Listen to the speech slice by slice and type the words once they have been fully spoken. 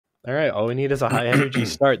All right. All we need is a high energy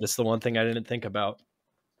start. That's the one thing I didn't think about.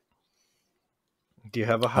 Do you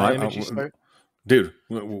have a high energy start? Dude,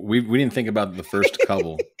 we didn't think about the first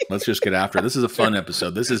couple. Let's just get after it. This is a fun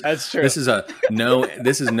episode. That's true. This is no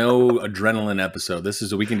adrenaline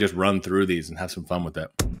episode. We can just run through these and have some fun with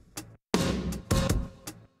that.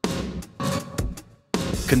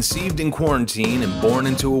 Conceived in quarantine and born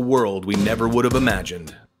into a world we never would have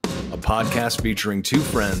imagined. A podcast featuring two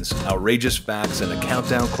friends, outrageous facts, and a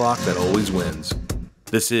countdown clock that always wins.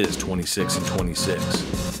 This is 26 and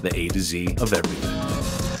 26, the A to Z of everything.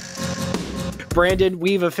 Brandon,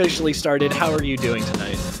 we've officially started. How are you doing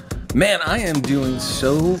tonight? Man, I am doing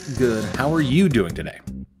so good. How are you doing today?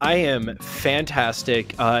 I am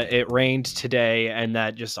fantastic. It rained today, and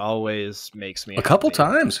that just always makes me happy. Couple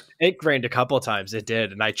times. It rained a couple times. It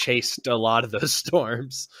did, and I chased a lot of those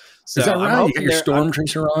storms. So is that right? You got your storm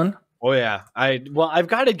chaser on? Oh yeah. I've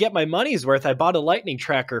got to get my money's worth. I bought a lightning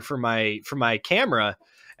tracker for my camera,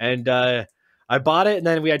 and I bought it, and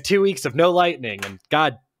then we had 2 weeks of no lightning, and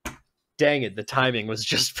God dang it, the timing was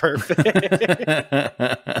just perfect.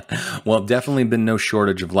 Well, definitely been no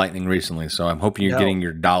shortage of lightning recently, so I'm hoping you're getting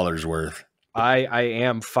your dollar's worth. I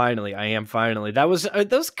am finally. That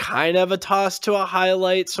was kind of a toss to a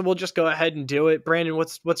highlight, so we'll just go ahead and do it. Brandon,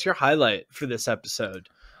 what's your highlight for this episode?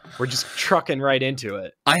 We're just trucking right into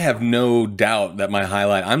it. I have no doubt that my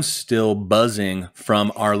highlight, I'm still buzzing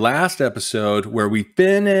from our last episode where we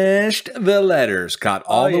finished the letters, got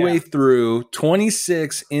all the way through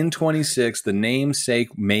 26 in 26, the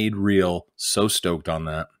namesake made real. So stoked on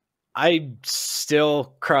that. I'm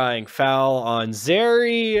still crying foul on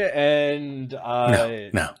Zeri, and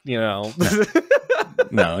No,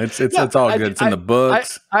 it's all good. It's in the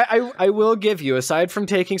books. I will give you, aside from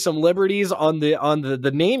taking some liberties on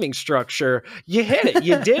the naming structure, you hit it.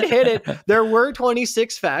 You did hit it. There were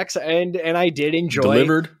 26 facts, and I did enjoy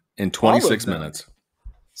delivered in 26 minutes.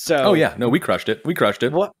 So we crushed it.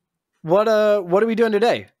 What are we doing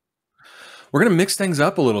today? We're gonna mix things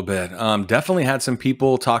up a little bit. Definitely had some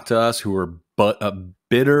people talk to us who were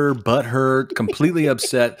bitter, butthurt, completely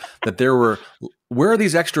upset that where are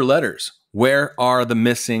these extra letters? Where are the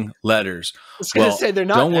missing letters? I was going to say they're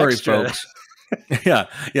not Don't worry, extra. folks. Yeah.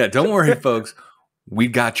 Don't worry, folks. We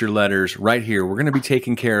got your letters right here. We're going to be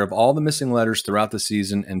taking care of all the missing letters throughout the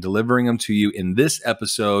season and delivering them to you in this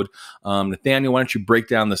episode. Nathanael, why don't you break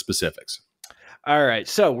down the specifics? All right.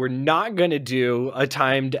 So we're not going to do a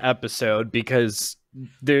timed episode because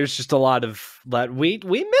there's just a lot of we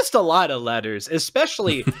missed a lot of letters,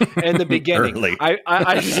 especially in the beginning.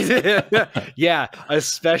 Yeah,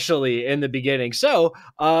 especially in the beginning. So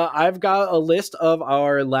I've got a list of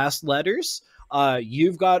our last letters.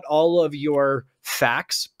 You've got all of your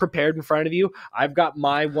facts prepared in front of you. I've got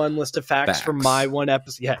my one list of facts from my one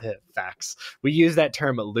episode. Yeah, facts. We use that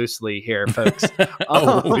term loosely here, folks.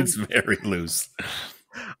 It's very loose.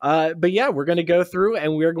 But yeah, we're going to go through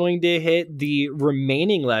and we're going to hit the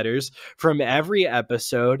remaining letters from every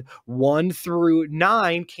episode, 1 through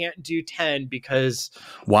 9. Can't do 10 because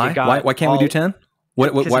why can't we do 10?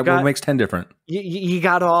 What makes 10 different? You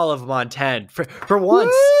got all of them on 10 for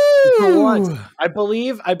once. For once, I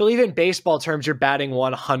believe in baseball terms, you're batting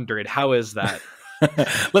 100. How is that?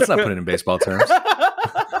 Let's not put it in baseball terms.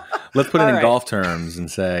 Let's put it in golf terms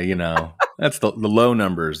and say, that's the low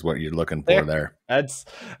numbers, what you're looking for there. That's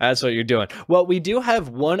what you're doing. Well, we do have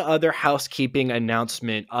one other housekeeping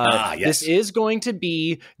announcement. Yes. This is going to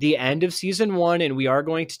be the end of season 1, and we are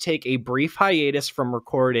going to take a brief hiatus from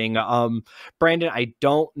recording. Brandon, I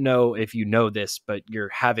don't know if you know this, but you're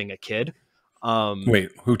having a kid.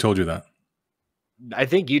 Wait, who told you that? I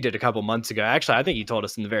think you did a couple months ago. Actually, I think you told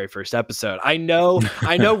us in the very first episode. I know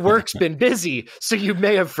work's been busy, so you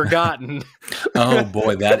may have forgotten. Oh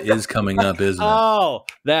boy, that is coming up, isn't it? Oh,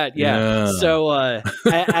 that, yeah. So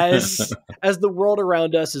as the world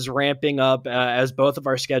around us is ramping up, as both of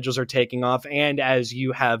our schedules are taking off, and as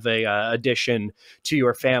you have a addition to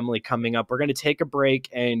your family coming up, we're going to take a break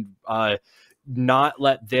and not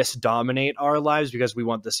let this dominate our lives, because we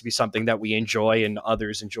want this to be something that we enjoy and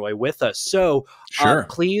others enjoy with us. So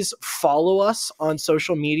please follow us on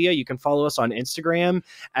social media. You can follow us on Instagram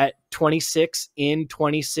at 26 in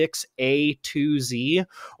 26 A2Z,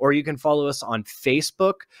 or you can follow us on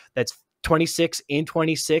Facebook. That's 26 in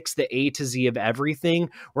 26, the A to Z of everything.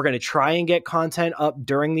 We're going to try and get content up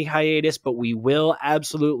during the hiatus, but we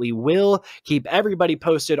absolutely will keep everybody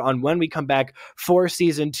posted on when we come back for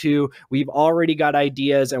season 2. We've already got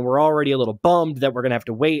ideas, and we're already a little bummed that we're going to have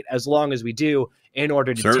to wait as long as we do in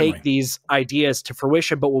order to take these ideas to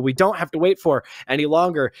fruition. But what we don't have to wait for any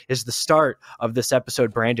longer is the start of this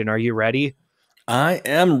episode. Brandon, are you ready? I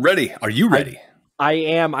am ready. Are you ready? I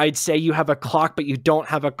am. I'd say you have a clock, but you don't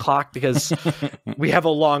have a clock because we have a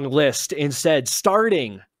long list instead,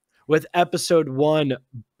 starting with episode 1,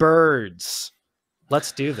 birds.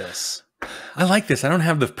 Let's do this. I like this. I don't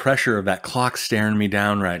have the pressure of that clock staring me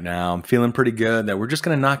down right now. I'm feeling pretty good that we're just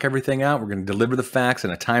going to knock everything out. We're going to deliver the facts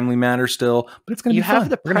in a timely manner still, but it's going to be fun. You have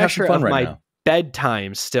the pressure of right my now.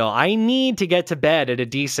 Bedtime still. I need to get to bed at a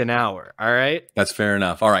decent hour. All right. That's fair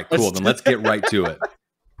enough. All right, cool. Then let's get right to it.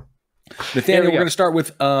 Nathanael, we're going to start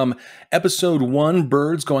with episode 1,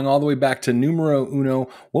 birds, going all the way back to numero uno.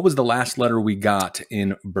 What was the last letter we got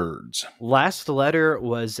in birds? Last letter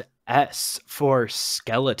was S for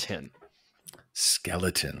skeleton.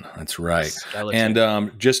 Skeleton. That's right. Skeleton.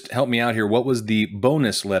 And just help me out here. What was the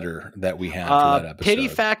bonus letter that we had for that episode? Pity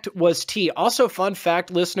fact was T. Also, fun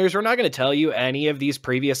fact, listeners, we're not going to tell you any of these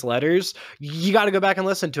previous letters. You got to go back and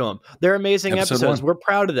listen to them. They're amazing episodes. 1. We're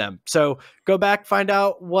proud of them. So go back, find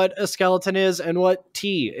out what a skeleton is and what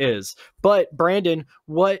T is. But Brandon,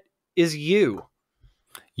 what is U?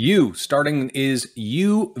 U, starting is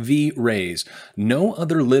UV rays. No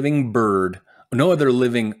other living bird, no other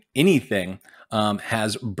living anything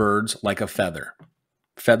has birds like a feather.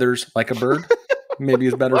 Feathers like a bird, maybe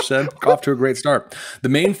is better said. Off to a great start. The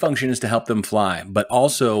main function is to help them fly, but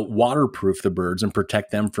also waterproof the birds and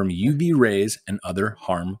protect them from UV rays and other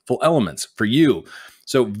harmful elements. For you.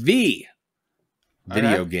 So V,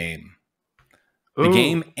 video game. The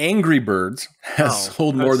game Angry Birds has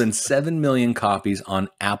sold more than 7 million copies on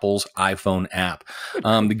Apple's iPhone app.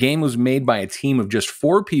 The game was made by a team of just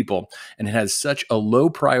 4 people, and it has such a low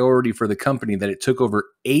priority for the company that it took over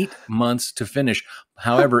 8 months to finish.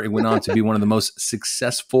 However, it went on to be one of the most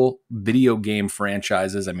successful video game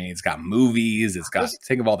franchises. I mean, it's got movies, it's got,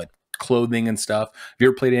 think of all the clothing and stuff. Have you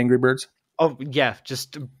ever played Angry Birds? Oh, yeah.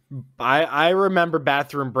 Just, I remember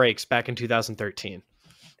bathroom breaks back in 2013.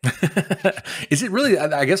 Is it really?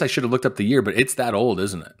 I guess I should have looked up the year, but it's that old,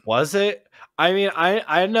 isn't it? Was it? I mean,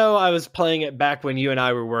 I know I was playing it back when you and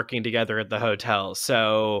I were working together at the hotel,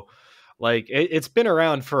 so like it's been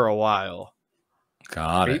around for a while.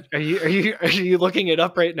 Got it. Are you looking it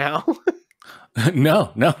up right now?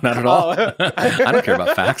 No, not at all. I don't care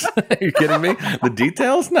about facts. Are you kidding me? The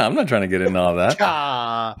details? No, I'm not trying to get into all that.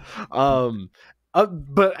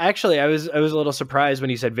 But actually, I was a little surprised when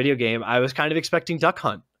you said video game. I was kind of expecting Duck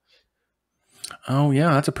Hunt. Oh,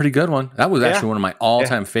 yeah, that's a pretty good one. That was actually one of my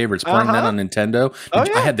all-time favorites, playing that on Nintendo.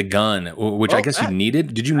 I had the gun, which I guess you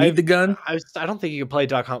needed. Did you need the gun? I don't think you could play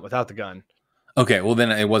Duck Hunt without the gun. Okay, well,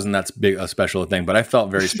 then it wasn't that big a special thing, but I felt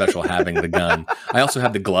very special having the gun. I also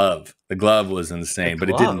had the glove. The glove was insane, but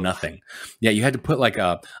it did nothing. Yeah, you had to put like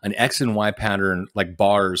an X and Y pattern, like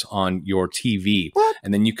bars on your TV,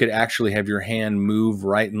 and then you could actually have your hand move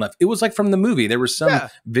right and left. It was like from the movie. There was some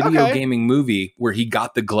video gaming movie where he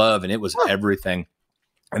got the glove, and it was everything.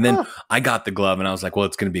 And then I got the glove, and I was like, well,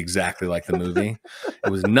 it's going to be exactly like the movie. It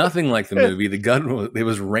was nothing like the movie. The gun, it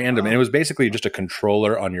was random, and it was basically just a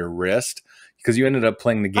controller on your wrist, because you ended up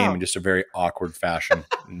playing the game in just a very awkward fashion.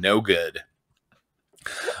 No good.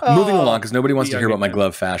 Moving along, because nobody wants to hear about my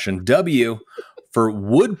glove fashion. W for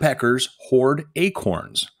woodpeckers hoard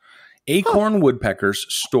acorns. Acorn woodpeckers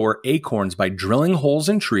store acorns by drilling holes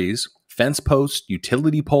in trees, fence posts,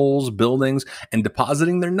 utility poles, buildings, and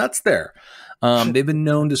depositing their nuts there. They've been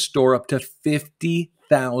known to store up to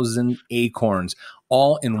 50,000 acorns,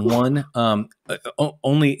 all in one,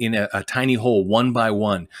 only in a tiny hole, one by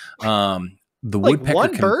one. The woodpecker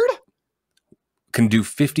one bird can do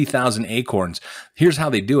 50,000 acorns. Here's how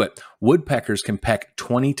they do it. Woodpeckers can peck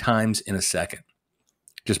 20 times in a second,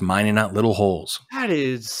 just mining out little holes. That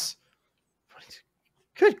is,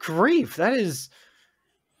 good grief. That is,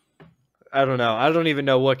 I don't know. I don't even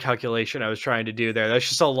know what calculation I was trying to do there. That's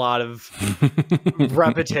just a lot of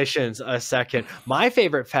repetitions a second. My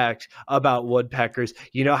favorite fact about woodpeckers,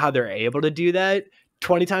 you know how they're able to do that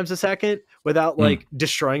 20 times a second without like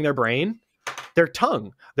destroying their brain? Their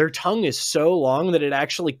tongue is so long that it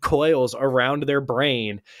actually coils around their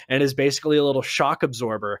brain and is basically a little shock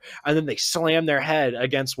absorber. And then they slam their head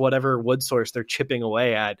against whatever wood source they're chipping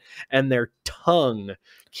away at, and their tongue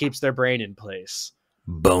keeps their brain in place.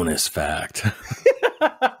 Bonus fact.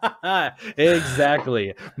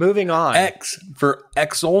 Exactly. Moving on. X for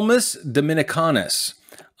Exolmus dominicanus.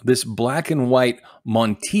 This black and white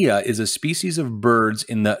montilla is a species of birds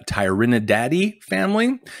in the Tyrannodidae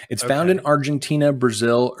family. It's found in Argentina,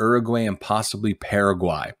 Brazil, Uruguay, and possibly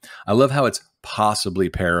Paraguay. I love how it's possibly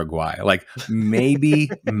Paraguay. Like maybe,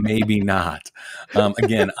 maybe not.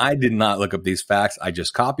 Again, I did not look up these facts. I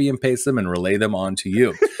just copy and paste them and relay them on to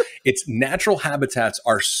you. Its natural habitats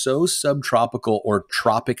are so subtropical or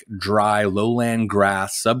tropic dry lowland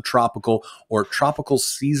grass, subtropical or tropical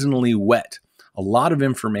seasonally wet. A lot of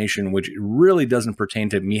information which really doesn't pertain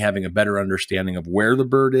to me having a better understanding of where the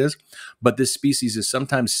bird is, but this species is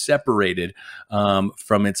sometimes separated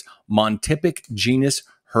from its monotypic genus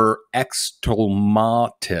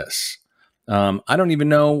Herextomatus. I don't even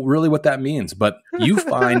know really what that means, but you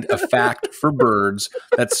find a fact for birds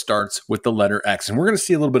that starts with the letter X. And we're going to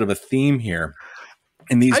see a little bit of a theme here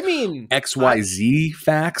in these XYZ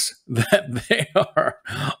facts that they are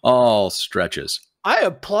all stretches. I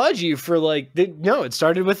applaud you for it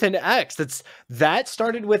started with an X. That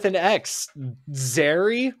started with an X.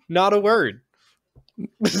 Zeri, not a word.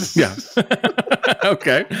 Yeah.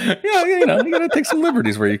 Okay. Yeah, you got to take some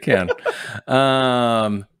liberties where you can.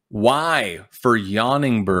 Y for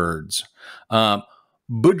yawning birds.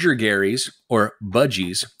 Budgergaries or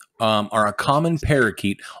budgies are a common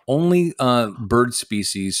parakeet, only bird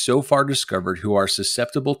species so far discovered who are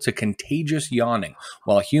susceptible to contagious yawning,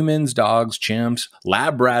 while humans, dogs, chimps,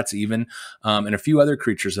 lab rats even, and a few other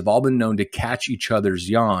creatures have all been known to catch each other's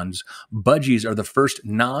yawns. Budgies are the first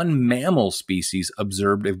non-mammal species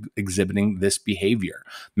observed exhibiting this behavior.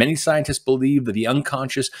 Many scientists believe that the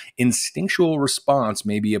unconscious instinctual response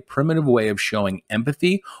may be a primitive way of showing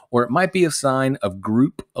empathy, or it might be a sign of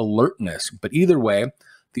group alertness. But either way,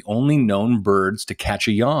 the only known birds to catch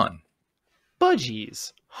a yawn.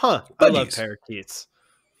 Budgies. Huh. Budgies. I love parakeets.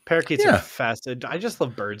 Parakeets are fast. I just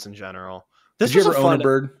love birds in general. Did you ever own a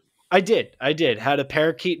bird? I did. Had a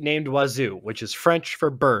parakeet named Wazoo, which is French for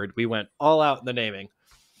bird. We went all out in the naming.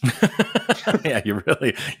 Yeah, you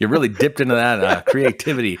really dipped into that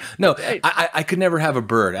creativity. No, I could never have a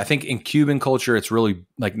bird. I think in Cuban culture, it's really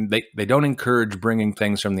like they don't encourage bringing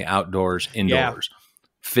things from the outdoors indoors. Yeah.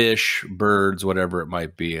 Fish, birds, whatever it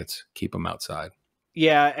might be, it's keep them outside.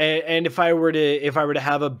 Yeah, and if I were to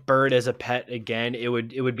have a bird as a pet again, it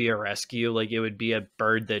would be a rescue. Like, it would be a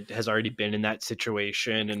bird that has already been in that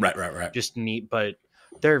situation, and right. Just neat. But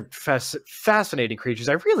they're fascinating creatures.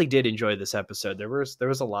 I really did enjoy this episode. There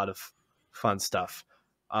was a lot of fun stuff.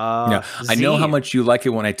 Yeah, I know how much you like it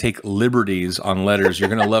when I take liberties on letters. You're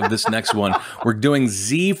going to love this next one. We're doing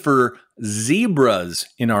Z for zebras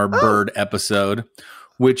in our bird episode,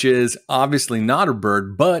 which is obviously not a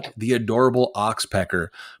bird, but the adorable oxpecker,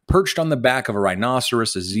 perched on the back of a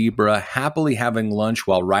rhinoceros, a zebra, happily having lunch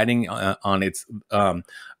while riding on its, or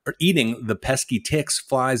eating the pesky ticks,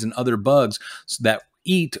 flies, and other bugs that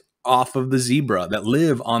eat off of the zebra, that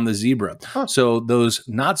live on the zebra. Huh. So those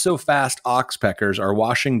not so fast oxpeckers are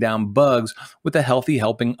washing down bugs with a healthy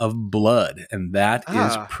helping of blood. And that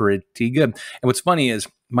is pretty good. And what's funny is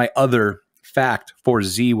my other fact for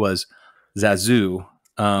Z was Zazu.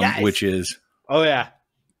 Which is,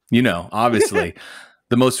 obviously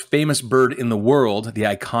the most famous bird in the world, the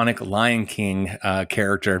iconic Lion King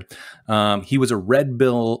character. He was a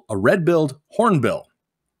red-billed hornbill.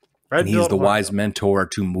 And he's the wise mentor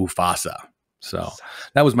to Mufasa. So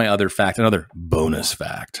that was my other fact, another bonus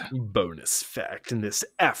fact. Bonus fact in this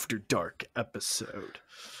After Dark episode.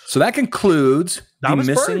 So that concludes the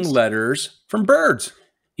missing letters from birds.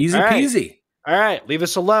 Easy peasy. All right, leave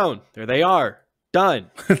us alone. There they are.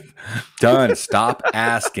 Done. Done. Stop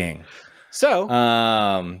asking. So,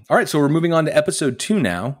 all right. So we're moving on to episode 2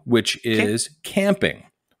 now, which is camping.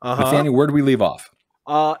 Nathaniel, where do we leave off?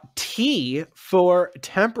 T for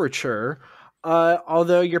temperature.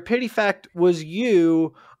 Although your pity fact was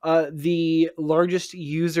you, the largest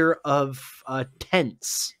user of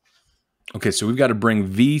tents. Okay, so we've got to bring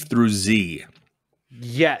V through Z.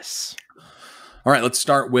 Yes. All right, let's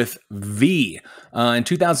start with V. In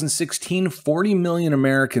 2016, 40 million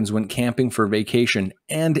Americans went camping for vacation,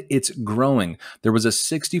 and it's growing. There was a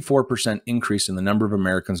 64% increase in the number of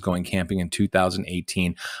Americans going camping in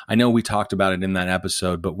 2018. I know we talked about it in that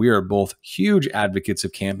episode, but we are both huge advocates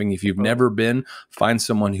of camping. If you've never been, find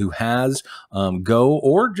someone who has, go,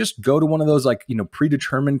 or just go to one of those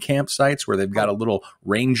predetermined campsites where they've got a little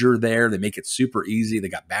ranger there. They make it super easy. They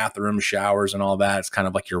got bathrooms, showers, and all that. It's kind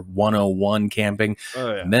of like your 101 camping.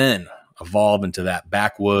 And then evolve into that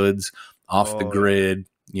backwoods, off the grid.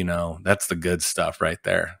 That's the good stuff right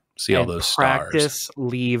there. See all those practice, stars.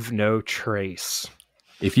 Leave no trace.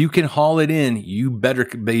 If you can haul it in, you better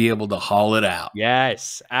be able to haul it out.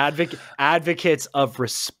 Yes. Advocates of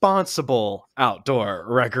responsible outdoor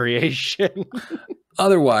recreation.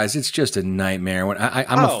 Otherwise, it's just a nightmare. When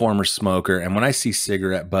I'm a former smoker, and when I see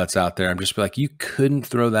cigarette butts out there, I'm just like, you couldn't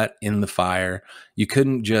throw that in the fire. You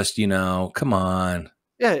couldn't just, come on.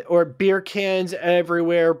 Yeah, or beer cans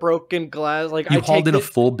everywhere, broken glass. Like, you hauled in a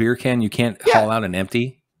full beer can. You can't haul out an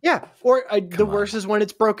empty. Yeah, or the worst is when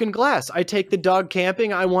it's broken glass. I take the dog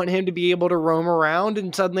camping. I want him to be able to roam around,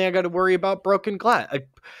 and suddenly I got to worry about broken glass.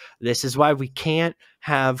 This is why we can't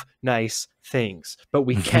have nice things, but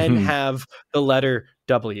we can have the letter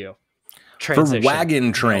W. Transition. For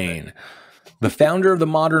wagon train. The founder of the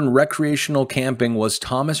modern recreational camping was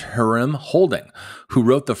Thomas Hiram Holding, who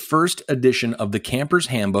wrote the first edition of the Camper's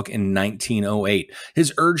Handbook in 1908.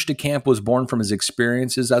 His urge to camp was born from his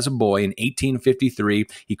experiences as a boy. In 1853,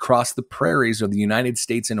 he crossed the prairies of the United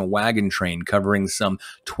States in a wagon train, covering some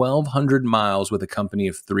 1,200 miles with a company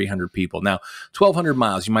of 300 people. Now, 1,200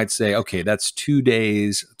 miles, you might say, okay, that's 2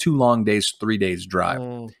 long days, 3 days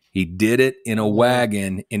drive. He did it in a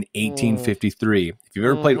wagon in 1853. If you've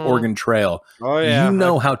ever played Oregon Trail, you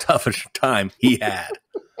know how tough a time he had.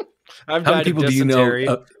 How many people do you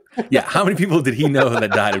know? How many people did he know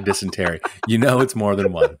that died of dysentery? You know it's more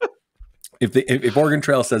than one. If Oregon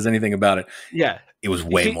Trail says anything about it, it was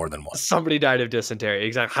way more than one. Somebody died of dysentery.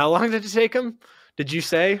 Exactly. How long did it take him? Did you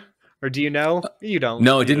say? Or do you know? You don't.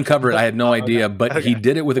 No, it didn't cover it. I had no idea. But he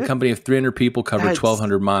did it with a company of 300 people, covered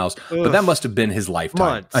 1,200 miles. But that must have been his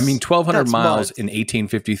lifetime. Months. I mean, 1,200 miles in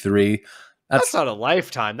 1853. That's not a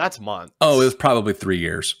lifetime. That's months. Oh, it was probably 3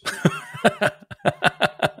 years.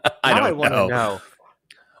 I want to know.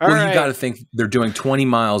 You got to think they're doing 20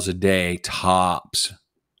 miles a day tops.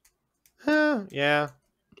 Yeah.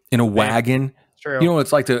 In a wagon. True. You know what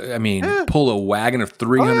it's like to, pull a wagon of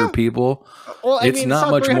 300 people? Well, it's not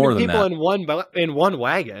much more than that. In one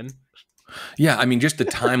wagon. Yeah, I mean, just the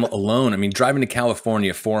time alone. I mean, driving to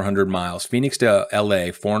California, 400 miles. Phoenix to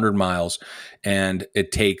LA, 400 miles. And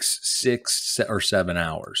it takes 6 or 7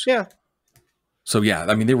 hours. Yeah. So, yeah,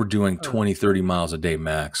 I mean, they were doing 20, 30 miles a day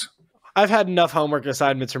max. I've had enough homework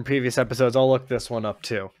assignments from previous episodes. I'll look this one up,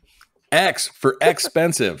 too. X for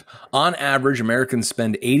expensive. On average, Americans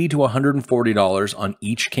spend $80 to $140 on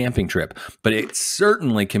each camping trip, but it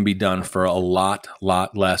certainly can be done for a lot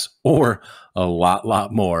less or a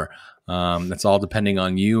lot more. That's all depending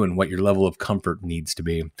on you and what your level of comfort needs to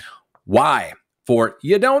be. Why? For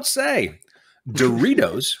you don't say.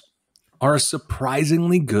 Doritos are a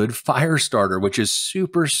surprisingly good fire starter, which is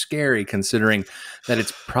super scary considering that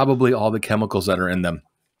it's probably all the chemicals that are in them.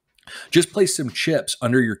 Just place some chips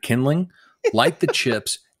under your kindling, light the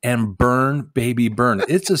chips, and burn, baby, burn.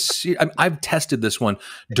 I've tested this one.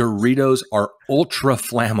 Doritos are ultra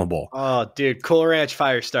flammable. Oh, dude, Cool Ranch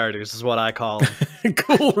fire starters is what I call them.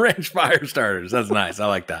 Cool Ranch fire starters. That's nice. I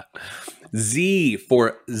like that. Z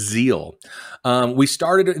for zeal. We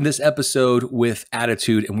started in this episode with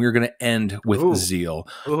attitude, and we're going to end with zeal.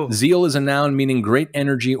 Ooh. Zeal is a noun meaning great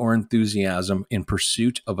energy or enthusiasm in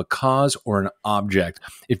pursuit of a cause or an object.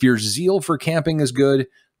 If your zeal for camping is good,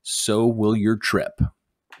 so will your trip.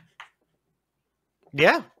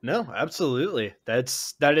 Yeah, no, absolutely. That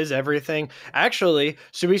is everything. Actually,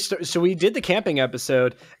 so we did the camping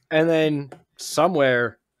episode, and then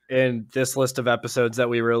somewhere in this list of episodes that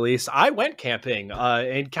we released, I went camping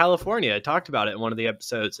in California. I talked about it in one of the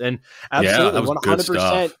episodes, and absolutely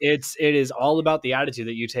 100%. It is all about the attitude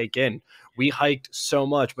that you take in. We hiked so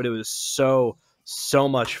much, but it was so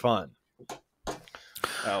much fun.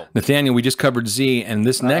 Nathaniel, we just covered Z, and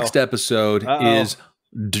this next episode is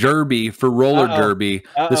Derby for roller derby.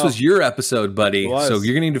 This was your episode, buddy. So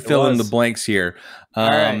you're going to need to fill in the blanks here.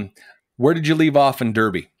 Right. Where did you leave off in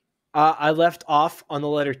Derby? I left off on the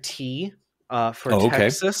letter T for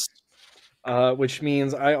Texas, which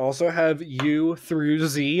means I also have U through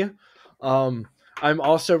Z. I'm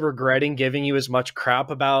also regretting giving you as much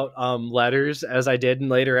crap about letters as I did in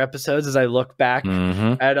later episodes as I look back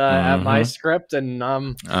at my script, and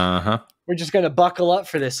we're just going to buckle up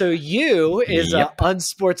for this. So U is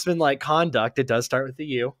unsportsmanlike conduct. It does start with the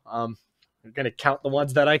U. I'm going to count the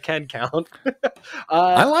ones that I can count.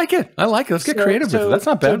 I like it. Let's get creative with it. That's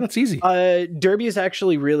not bad. That's easy. Derby is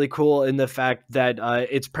actually really cool in the fact that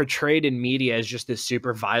it's portrayed in media as just this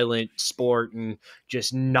super violent sport and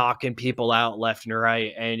just knocking people out left and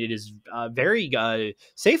right. And it is very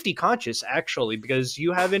safety conscious, actually, because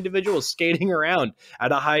you have individuals skating around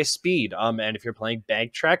at a high speed. And if you're playing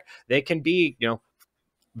bank track, they can be,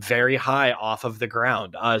 very high off of the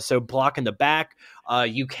ground. So blocking the back,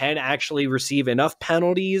 you can actually receive enough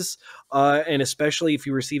penalties, and especially if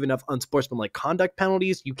you receive enough unsportsmanlike conduct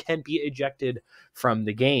penalties, you can be ejected from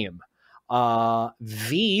the game.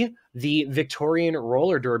 V, the Victorian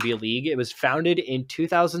Roller Derby League. It was founded in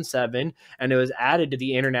 2007 and it was added to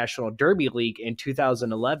the International Derby League in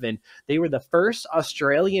 2011. They were the first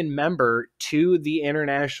Australian member to the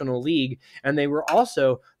International League, and they were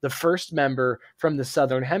also the first member from the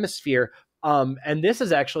Southern Hemisphere, And this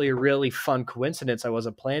is actually a really fun coincidence. I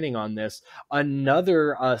wasn't planning on this.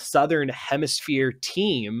 Another Southern Hemisphere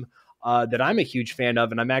team that I'm a huge fan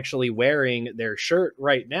of, and I'm actually wearing their shirt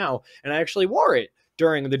right now, and I actually wore it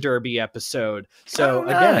during the Derby episode. So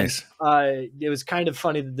nice. Again, it was kind of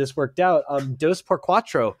funny that this worked out. Dos por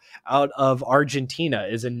Cuatro out of Argentina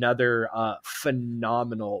is another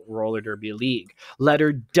phenomenal roller derby league.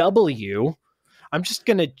 Letter W. I'm just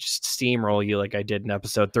gonna steamroll you like I did in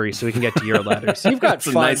episode 3, so we can get to your letters. You've got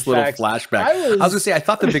a nice facts. little flashback. I was gonna say I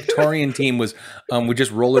thought the Victorian team was would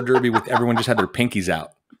just roller derby with everyone just had their pinkies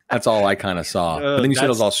out. That's all I kind of saw. But then you said it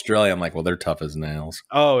was Australia. I'm like, well, they're tough as nails.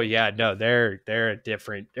 Oh yeah, no, they're a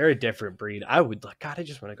different breed. I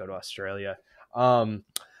just want to go to Australia.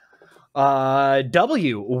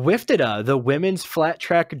 WIFTDA, the Women's Flat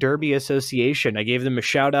Track Derby Association. I gave them a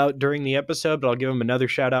shout out during the episode, but I'll give them another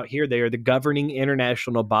shout out here. They are the governing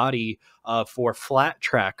international body for flat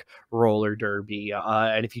track roller derby.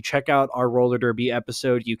 And if you check out our roller derby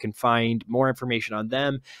episode, you can find more information on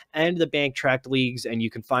them and the bank track leagues, and you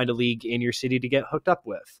can find a league in your city to get hooked up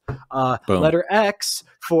with. Letter X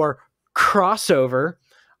for crossover.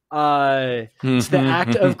 It's the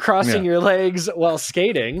act of crossing your legs while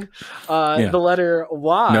skating. The letter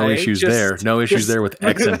Y. No issues there. No issues there with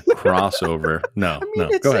X and crossover. No, I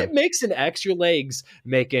mean, Go ahead. It makes an X. Your legs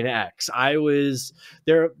make an X. I was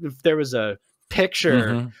there. If there was a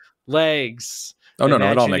picture, legs. Oh, no,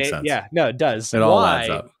 it all makes sense. Yeah, no, it does. It all adds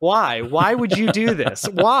up. Why? Why would you do this?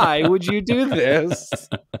 Why would you do this?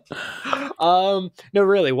 No,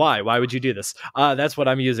 really, why? Why would you do this? That's what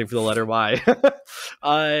I'm using for the letter Y.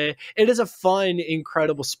 It is a fun,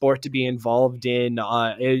 incredible sport to be involved in.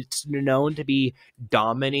 It's known to be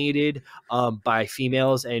dominated by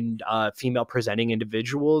females and female presenting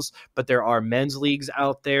individuals, but there are men's leagues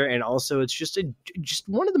out there, and also it's just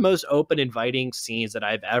one of the most open, inviting scenes that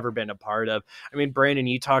I've ever been a part of. I mean, Brandon,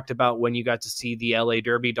 you talked about when you got to see the LA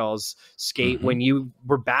Derby Dolls skate when you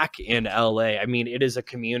were back in LA. I mean, it is a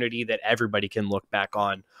community that everybody can look back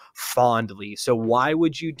on fondly. So why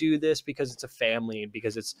would you do this? Because it's a family and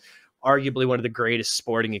because it's arguably one of the greatest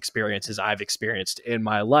sporting experiences I've experienced in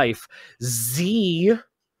my life. Zebra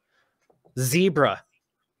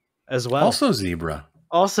as well. Also zebra.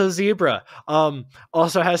 Also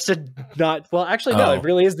has to not, well, actually, no, it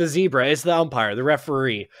really is the zebra. It's the umpire, the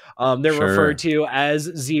referee. They're referred to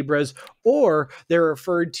as zebras, or they're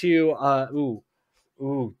referred to,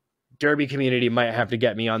 Derby community might have to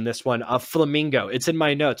get me on this one. Flamingo. It's in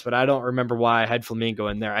my notes, but I don't remember why I had flamingo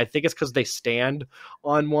in there. I think it's because they stand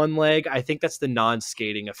on one leg. I think that's the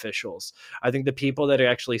non-skating officials. I think the people that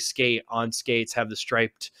actually skate on skates have the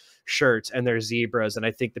striped shirts and they're zebras, and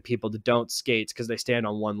I think the people that don't skate because they stand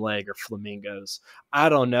on one leg are flamingos. I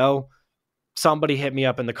don't know. Somebody hit me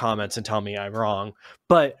up in the comments and tell me I'm wrong.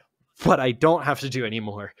 But what I don't have to do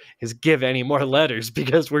anymore is give any more letters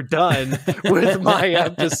because we're done with my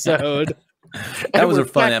episode. That was a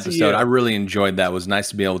fun episode. I really enjoyed that. It was nice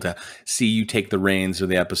to be able to see you take the reins of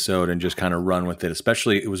the episode and just kind of run with it.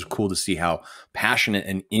 Especially, it was cool to see how passionate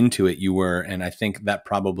and into it you were. And I think that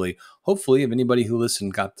probably, hopefully, if anybody who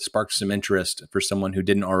listened sparked some interest for someone who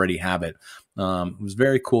didn't already have it. It was a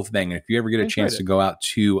very cool thing. And if you ever get a chance to go out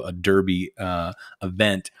to a Derby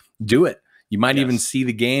event, do it. You might even see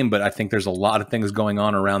the game, but I think there's a lot of things going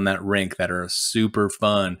on around that rink that are super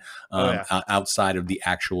fun outside of the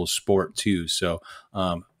actual sport too. So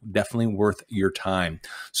definitely worth your time.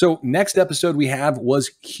 So next episode we have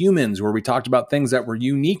was humans, where we talked about things that were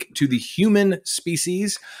unique to the human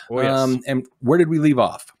species. And where did we leave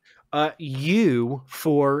off? U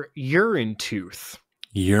for urine tooth.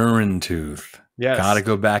 Urine tooth. Yes. Got to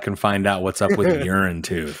go back and find out what's up with urine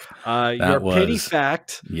tooth. Your pity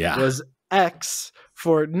fact was X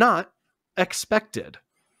for not expected.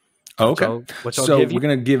 Okay. Which so we're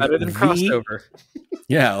going to give better than crossover.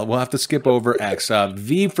 Yeah, we'll have to skip over X.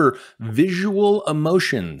 V for visual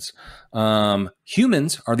emotions.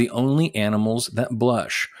 Humans are the only animals that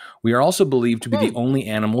blush. We are also believed to be the only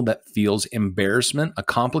animal that feels embarrassment, a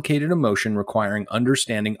complicated emotion requiring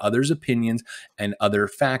understanding others' opinions and other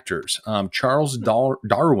factors. Charles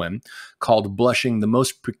Darwin called blushing the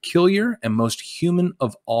most peculiar and most human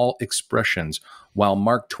of all expressions, while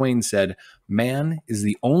Mark Twain said, man is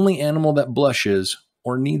the only animal that blushes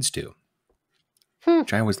or needs to.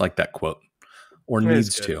 Which I always like that quote. Or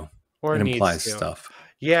needs to. Or it needs implies to. stuff.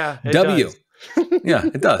 Yeah. W. Does. Yeah,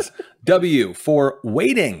 it does. W for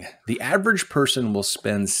waiting. The average person will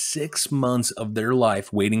spend 6 months of their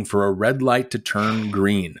life waiting for a red light to turn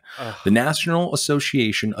green. The National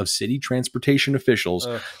Association of City Transportation Officials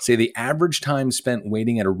say the average time spent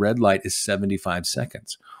waiting at a red light is 75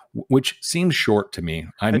 seconds. which seems short to me.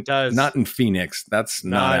 It does. Not in Phoenix. That's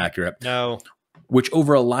not accurate. No. Which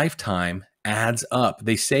over a lifetime adds up.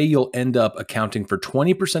 They say you'll end up accounting for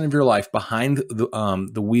 20% of your life behind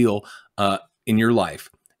the wheel in your life.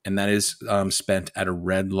 And that is spent at a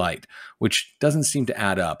red light, which doesn't seem to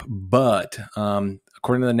add up. But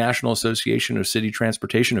according to the National Association of City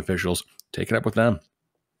Transportation Officials, take it up with them.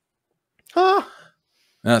 Huh.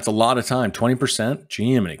 That's a lot of time. 20%?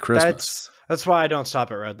 Jiminy Christmas. That's why I don't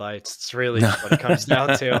stop at red lights. It's really what it comes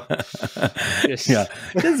down to.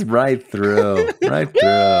 Just right through. Right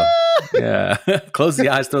through. Yeah. Close the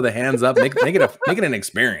eyes, throw the hands up, make it an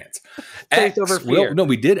experience. Faith over fear. No,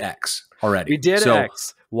 we did X already. We did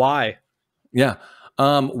X. Why? Yeah.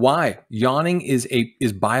 Why? Yawning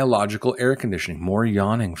is biological air conditioning. More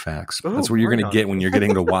yawning facts. Ooh, that's what you're going to get when you're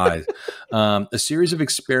getting to wise. A series of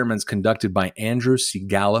experiments conducted by Andrew C.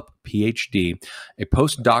 Gallup, PhD, a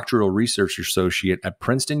postdoctoral research associate at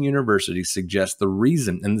Princeton University, suggests the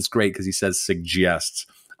reason, and it's great because he says suggests.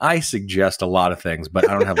 I suggest a lot of things, but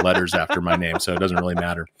I don't have letters after my name, so it doesn't really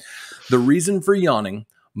matter. The reason for yawning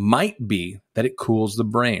might be that it cools the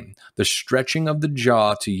brain. The stretching of the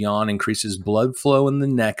jaw to yawn increases blood flow in the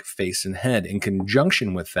neck, face, and head. In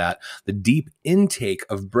conjunction with that, the deep intake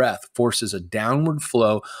of breath forces a downward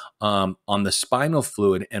flow on the spinal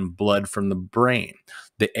fluid and blood from the brain.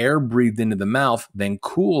 The air breathed into the mouth then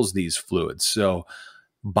cools these fluids. So,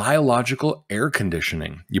 biological air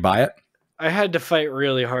conditioning. You buy it? I had to fight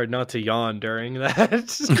really hard not to yawn during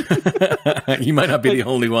that. You might not be the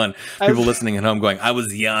only one. People listening at home going, I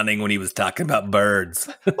was yawning when he was talking about birds.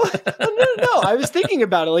 No. I was thinking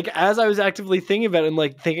about it. Like, as I was actively thinking about it and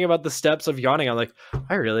like thinking about the steps of yawning, I'm like,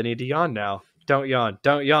 I really need to yawn now. Don't yawn.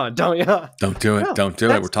 Don't yawn. Don't yawn. Don't do it. No, don't do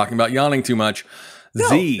it. We're talking about yawning too much. No,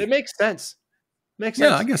 Z. It makes sense. Makes sense.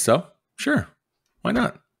 Yeah, I guess so. Sure. Why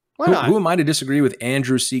not? Why not? Who am I to disagree with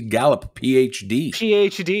Andrew C. Gallup, PhD?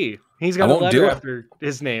 PhD. He's got a letter after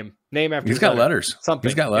his name. Name after his He's got letters. Something.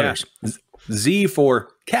 He's got letters. Yeah. Z for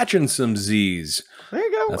catching some Z's. There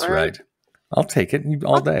you go. That's right. I'll take it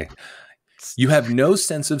all day. You have no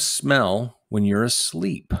sense of smell when you're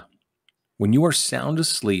asleep. When you are sound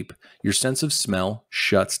asleep, your sense of smell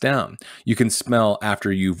shuts down. You can smell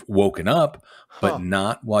after you've woken up, but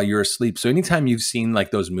not while you're asleep. So anytime you've seen like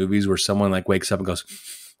those movies where someone like wakes up and goes,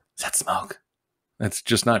 is that smoke? That's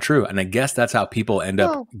just not true. And I guess that's how people end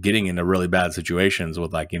up getting into really bad situations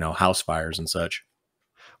with like, house fires and such.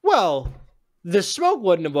 Well, the smoke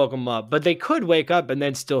wouldn't have woken them up, but they could wake up and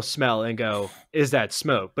then still smell and go, is that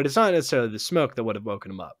smoke? But it's not necessarily the smoke that would have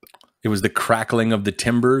woken them up. It was the crackling of the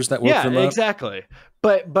timbers that woke them up? Yeah, exactly.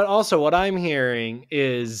 But also what I'm hearing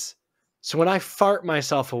is, so when I fart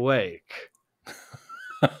myself awake,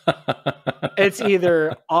 it's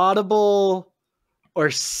either audible or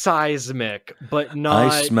seismic, but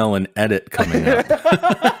not... I smell an edit coming up.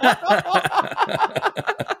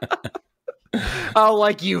 Oh,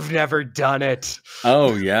 like you've never done it.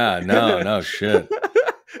 Oh, yeah. No, shit.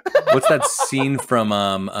 What's that scene from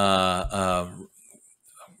How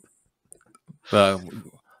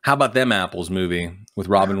About Them Apples movie with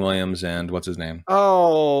Robin Williams and what's his name?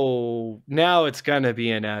 Oh, now it's going to be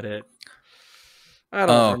an edit. I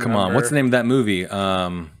don't remember. Come on. What's the name of that movie?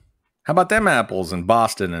 How About Them Apples in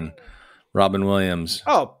Boston and Robin Williams?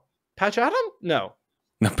 Oh, Patch Adam? No.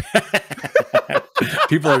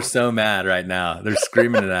 People are so mad right now. They're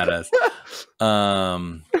screaming it at us.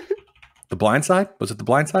 The Blind Side? Was it The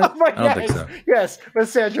Blind Side? Oh, I don't think so. Yes, with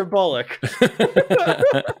Sandra Bullock.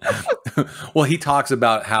 Well, he talks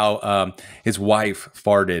about how his wife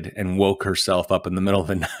farted and woke herself up in the middle of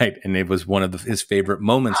the night, and it was one of his favorite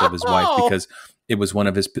moments of his wife because it was one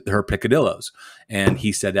of her picadillos. And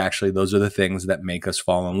he said, actually, those are the things that make us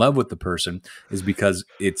fall in love with the person, is because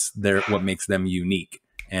it's what makes them unique.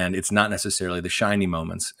 And it's not necessarily the shiny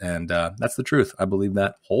moments. And that's the truth. I believe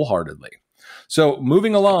that wholeheartedly. So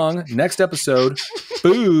moving along, next episode,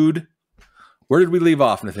 food. Where did we leave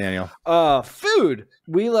off, Nathaniel? Food.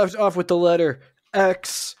 We left off with the letter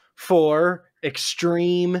X for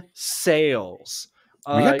extreme sales.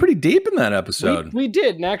 We got pretty deep in that episode. We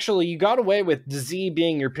did. And actually, you got away with Z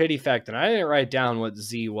being your pity fact. And I didn't write down what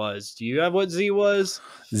Z was. Do you have what Z was?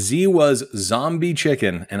 Z was zombie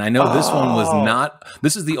chicken. And I know this one was not.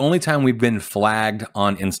 This is the only time we've been flagged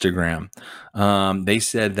on Instagram. They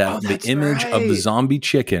said that the image of the zombie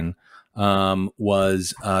chicken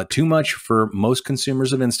was too much for most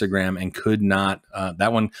consumers of Instagram and could not.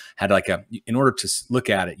 That one had in order to look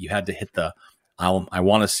at it, you had to hit the I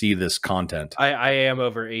want to see this content. I am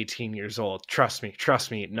over 18 years old. Trust me.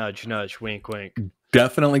 Nudge, nudge, wink, wink.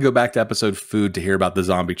 Definitely go back to episode food to hear about the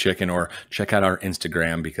zombie chicken, or check out our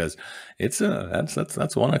Instagram because it's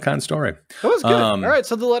that's one of a kind story. That was good. All right,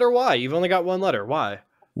 so the letter Y. You've only got one letter. Why?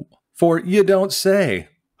 For you don't say.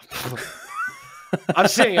 I'm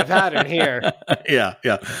seeing a pattern here. Yeah.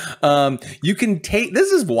 You can take.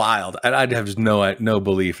 This is wild. I have no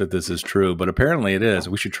belief that this is true, but apparently it is.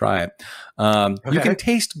 We should try it. You can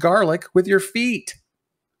taste garlic with your feet.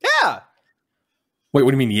 Yeah. Wait,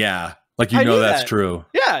 what do you mean? Yeah. Like, you know that's true.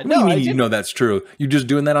 Yeah, what do you mean you know that's true? You just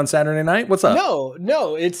doing that on Saturday night? What's up?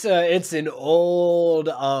 No, it's an old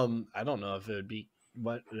I don't know if it would be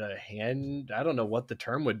I don't know what the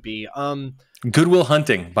term would be. Goodwill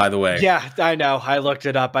Hunting, by the way. Yeah, I know. I looked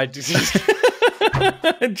it up. It just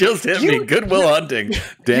hit me. Goodwill Hunting.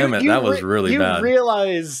 Damn it, that was really bad. You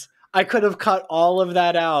realize I could have cut all of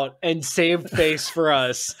that out and saved face for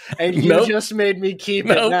us, and you just made me keep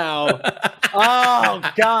it now.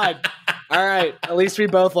 Oh, God. All right. At least we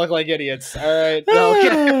both look like idiots. All right.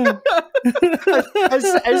 Okay.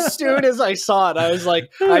 as soon as I saw it, I was like,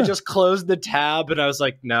 I just closed the tab and I was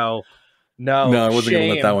like, no, I wasn't going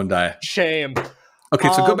to let that one die. Shame. Okay,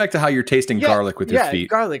 so go back to how you're tasting garlic with your feet.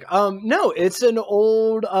 Garlic. No, it's an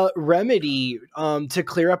old remedy to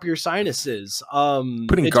clear up your sinuses.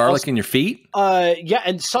 Putting garlic in your feet? Yeah,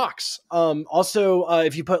 and socks. Also,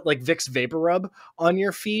 if you put like Vicks Vapor Rub on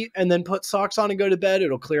your feet and then put socks on and go to bed,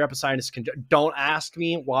 it'll clear up a sinus congestion. Don't ask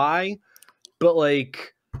me why, but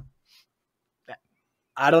like,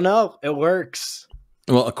 I don't know. It works.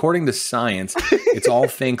 Well, according to science, it's all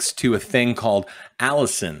thanks to a thing called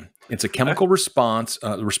allicin. It's a chemical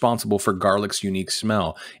responsible for garlic's unique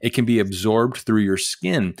smell. It can be absorbed through your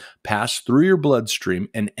skin, pass through your bloodstream,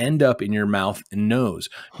 and end up in your mouth and nose,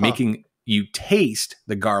 making you taste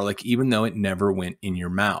the garlic even though it never went in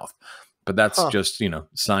your mouth. But that's just,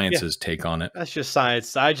 science's take on it. That's just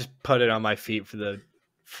science. I just put it on my feet for the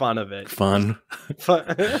fun of it. Fun.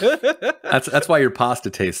 That's why your pasta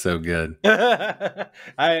tastes so good.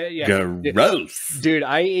 Gross. Dude,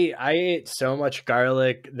 I ate so much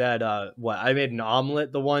garlic that I made an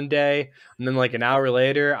omelet the one day, and then like an hour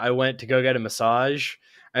later I went to go get a massage,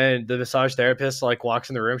 and the massage therapist like walks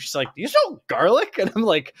in the room. She's like, "Do you smell garlic?" And I'm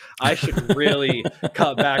like, I should really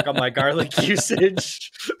cut back on my garlic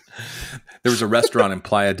usage. There was a restaurant in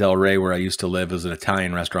Playa del Rey where I used to live. It was an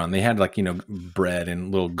Italian restaurant. They had like, bread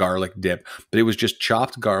and little garlic dip, but it was just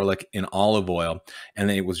chopped garlic in olive oil, and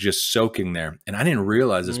then it was just soaking there. And I didn't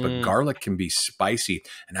realize this, but garlic can be spicy,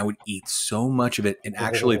 and I would eat so much of it. And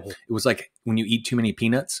actually, it was like when you eat too many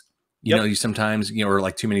peanuts, you sometimes, or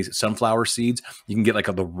like too many sunflower seeds, you can get like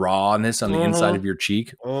the rawness on the inside of your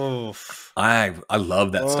cheek. I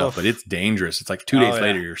love that stuff, but it's dangerous. It's like 2 days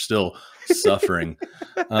later, you're still suffering.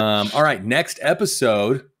 All right, next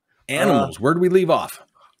episode, animals. Where do we leave off?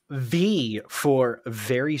 V for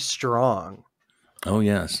very strong. Oh,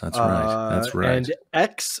 yes, that's right. That's right. And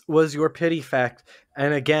X was your pity fact.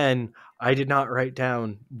 And again, I did not write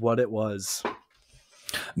down what it was.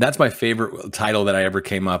 That's my favorite title that I ever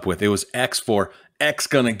came up with. It was X for X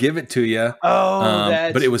gonna give it to you. Oh,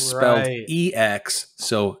 that's but it was spelled right. EX,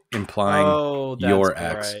 so implying your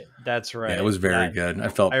X. Right. That's right. Yeah, it was very good. I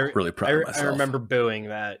felt really proud of myself. I remember booing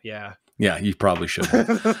that. Yeah. Yeah, you probably should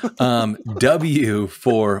have. W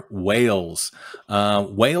for whales.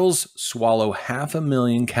 Whales swallow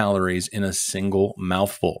 500,000 calories in a single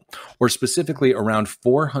mouthful, or specifically around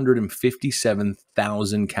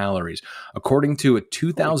 457,000 calories. According to a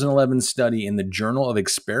 2011 study in the Journal of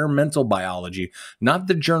Experimental Biology, not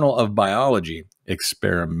the Journal of Biology,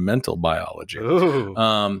 Experimental Biology.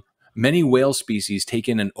 Many whale species take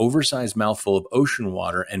in an oversized mouthful of ocean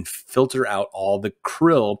water and filter out all the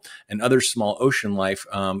krill and other small ocean life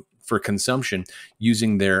for consumption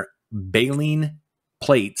using their baleen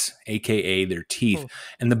plates, aka their teeth.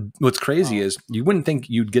 And what's crazy is you wouldn't think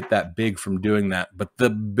you'd get that big from doing that, but the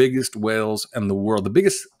biggest whales in the world, the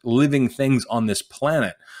biggest living things on this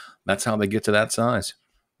planet, that's how they get to that size.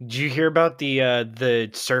 Did you hear about the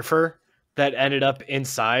surfer that ended up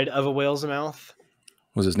inside of a whale's mouth?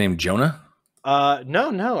 Was his name Jonah?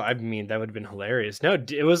 No. I mean, that would have been hilarious. No,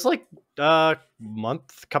 it was like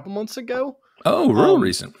couple months ago. Oh, real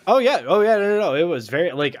recent. Oh yeah. No. It was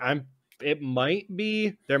very there might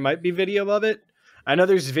be video of it. I know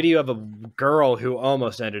there's video of a girl who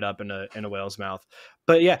almost ended up in a whale's mouth.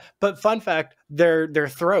 But yeah, fun fact, their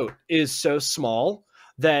throat is so small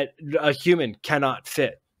that a human cannot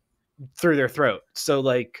fit through their throat. So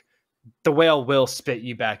like the whale will spit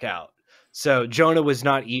you back out. So Jonah was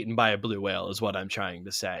not eaten by a blue whale is what I'm trying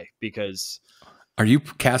to say, because Are you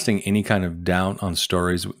casting any kind of doubt on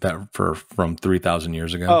stories that from 3,000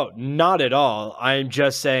 years ago? Oh, not at all. I'm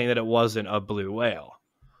just saying that it wasn't a blue whale.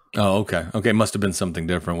 Oh, okay. Okay, must have been something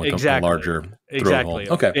different with a larger throat hole.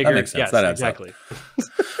 Okay, bigger, that makes sense. Yes, that adds up.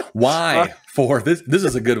 Why for this? This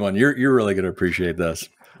is a good one. You're really going to appreciate this.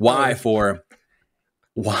 Why?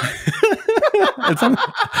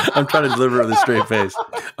 I'm trying to deliver with a straight face.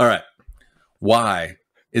 All right. Why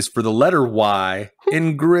is for the letter Y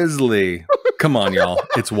in grizzly. Come on, y'all.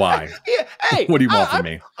 It's Y. Yeah, hey, what do you want from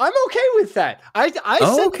me? I'm okay with that. I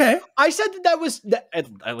said, okay. I said that was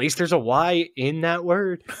at least there's a Y in that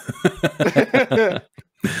word.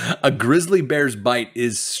 A grizzly bear's bite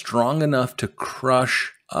is strong enough to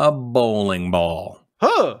crush a bowling ball.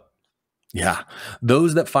 Huh. Yeah.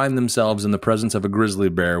 Those that find themselves in the presence of a grizzly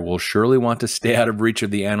bear will surely want to stay out of reach of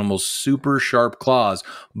the animal's super sharp claws,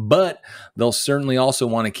 but they'll certainly also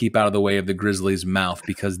want to keep out of the way of the grizzly's mouth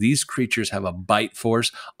because these creatures have a bite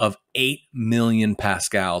force of 8 million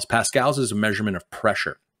pascals. Pascals is a measurement of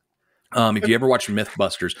pressure. If you ever watch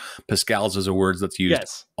Mythbusters, pascals is a word that's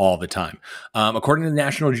used all the time. According to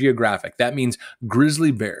National Geographic, that means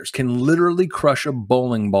grizzly bears can literally crush a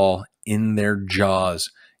bowling ball in their jaws.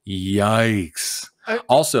 Yikes.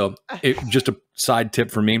 Also, just a side tip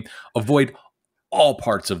for me, avoid all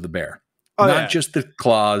parts of the bear, not just the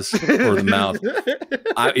claws or the mouth.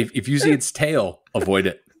 If you see its tail, avoid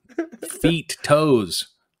it. Feet, toes,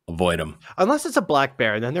 avoid them. Unless it's a black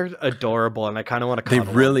bear, then they're adorable and I kind of want to cuddle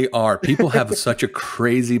They really are. People have such a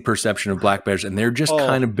crazy perception of black bears and they're just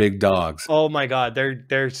kind of big dogs. Oh my God.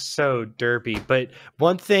 They're so derpy. But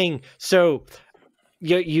one thing, so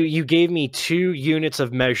you gave me 2 units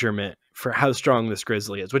of measurement for how strong this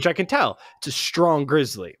grizzly is, which I can tell it's a strong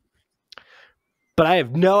grizzly. But I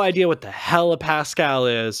have no idea what the hell a pascal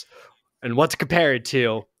is and what to compare it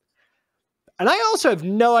to. And I also have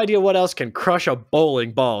no idea what else can crush a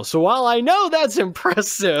bowling ball. So while I know that's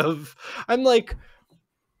impressive, I'm like,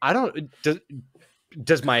 I don't...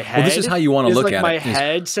 Does my head... Well, this is how you want to look at it. Is my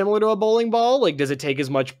head similar to a bowling ball? Like, does it take as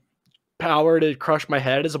much power to crush my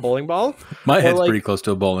head as a bowling ball? My head's pretty close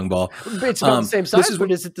to a bowling ball. It's not the same size,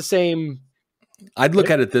 but is it the same? I'd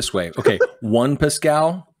look at it this way. Okay, 1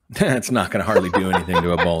 pascal, that's not going to hardly do anything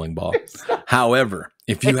to a bowling ball. However,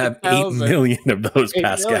 if you have 8 million of those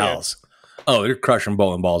pascals, you're crushing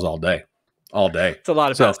bowling balls all day. All day. It's a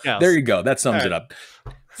lot of pascals. There you go. That sums it up.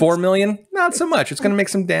 4 million, not so much. It's going to make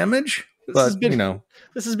some damage, this has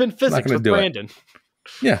been physics with Brandon.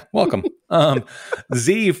 Yeah, welcome.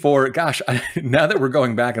 Z for, gosh, now that we're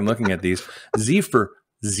going back and looking at these, Z for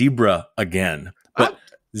zebra again, but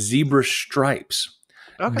zebra stripes.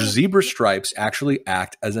 Okay. Zebra stripes actually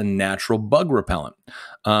act as a natural bug repellent.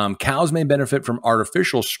 Cows may benefit from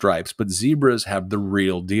artificial stripes, but zebras have the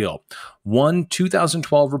real deal. One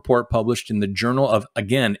 2012 report published in the Journal of,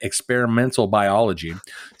 again, Experimental Biology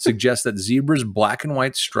suggests that zebras' black and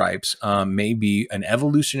white stripes may be an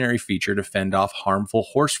evolutionary feature to fend off harmful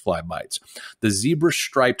horsefly bites. The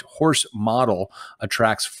zebra-striped horse model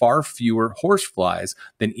attracts far fewer horseflies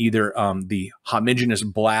than either the homogeneous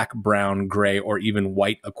black, brown, gray, or even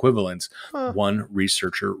white equivalents, one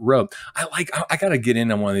researcher wrote. I got to get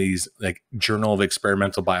in on one of these like Journal of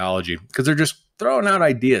Experimental Biology because they're just throwing out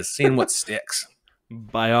ideas, seeing what sticks.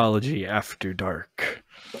 Biology after dark.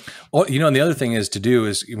 Well, and the other thing is to do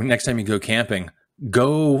is next time you go camping,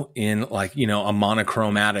 go in like, a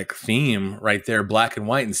monochromatic theme right there, black and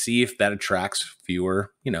white, and see if that attracts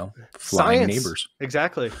fewer, flying neighbors.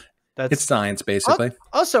 Exactly. It's science, basically.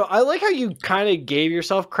 Also, I like how you kind of gave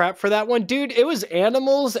yourself crap for that one. Dude, it was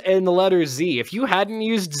animals and the letter Z. If you hadn't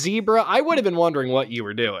used zebra, I would have been wondering what you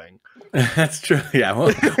were doing. That's true. Yeah.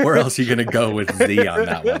 Well, where else are you going to go with Z on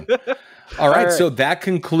that one? All right. So that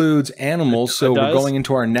concludes animals. So we're going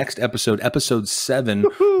into our next episode, episode 7,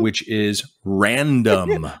 which is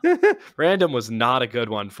random. Random was not a good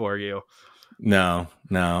one for you. No.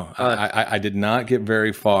 I did not get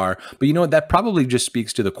very far. But you know what? That probably just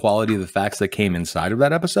speaks to the quality of the facts that came inside of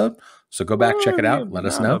that episode. So go back, check it out. Let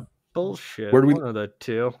us know. Bullshit. Where do we... One of the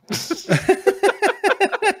two.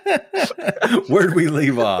 Where did we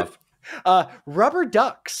leave off? Rubber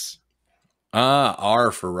ducks.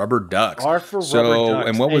 R for rubber ducks. R for rubber ducks.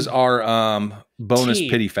 And what was our bonus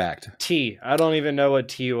pity fact? T. I don't even know what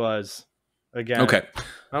T was. Again. Okay.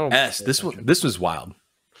 S. This was wild.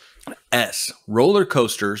 S. Roller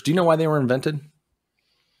coasters. Do you know why they were invented?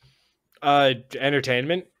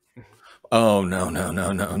 Entertainment. Oh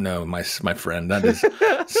no, my friend. That is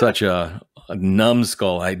such a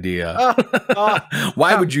numbskull idea.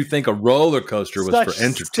 Why would you think a roller coaster was for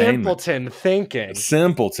entertainment? Simpleton thinking.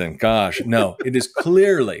 Simpleton. Gosh, no. It is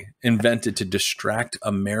clearly invented to distract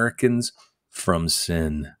Americans from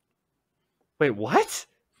sin. Wait, what?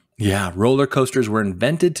 Yeah, roller coasters were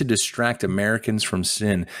invented to distract Americans from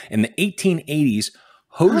sin. In the 1880s,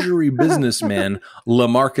 hosiery businessman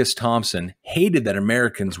LaMarcus Thompson hated that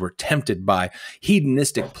Americans were tempted by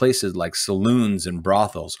hedonistic places like saloons and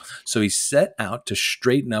brothels. So he set out to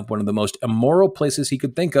straighten up one of the most immoral places he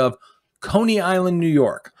could think of, Coney Island, New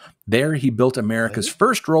York. There he built America's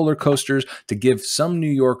first roller coasters to give some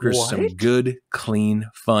New Yorkers some good,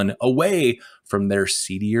 clean fun away from their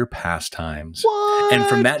seedier pastimes. What? And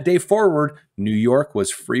from that day forward, New York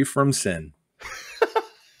was free from sin.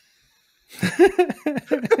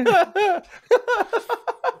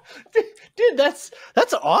 Dude, that's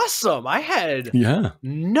awesome. I had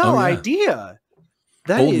no idea.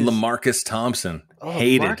 That Old is LaMarcus Thompson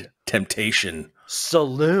hated temptation.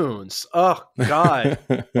 Saloons. Oh God.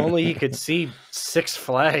 Only he could see Six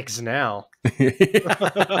Flags now.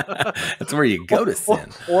 That's where you go to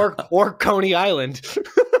sin. Or Coney Island.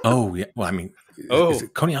 Oh yeah. Well, I mean, is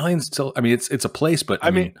it Coney Island still? I mean, it's a place, but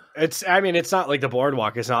I mean, it's not like the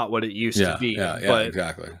boardwalk. It's not what it used to be. Yeah,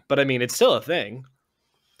 exactly. But I mean, it's still a thing.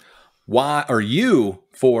 Why are you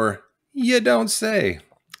for you don't say?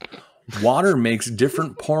 Water makes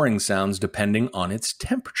different pouring sounds depending on its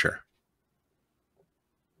temperature.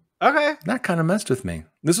 Okay. That kind of messed with me.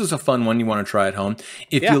 This is a fun one you want to try at home.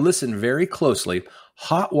 If you listen very closely,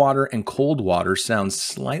 hot water and cold water sound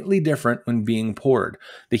slightly different when being poured.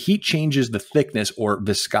 The heat changes the thickness or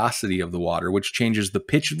viscosity of the water, which changes the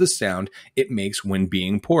pitch of the sound it makes when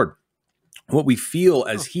being poured. What we feel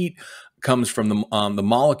as heat comes from the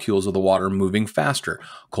molecules of the water moving faster.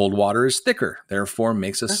 Cold water is thicker, therefore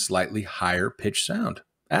makes a slightly higher pitched sound.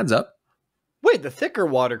 Adds up. Wait, the thicker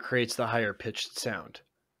water creates the higher pitched sound.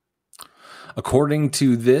 According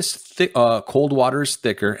to this, cold water is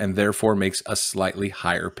thicker and therefore makes a slightly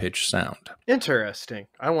higher pitched sound. Interesting.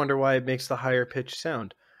 I wonder why it makes the higher pitched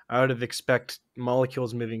sound. I would have expected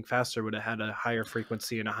molecules moving faster would have had a higher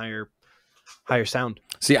frequency and a higher sound.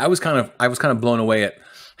 See, I was kind of blown away at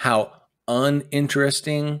how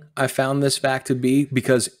uninteresting I found this fact to be,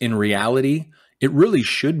 because in reality, it really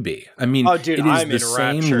should be. I mean, it is the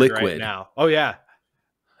same liquid right now. Oh yeah.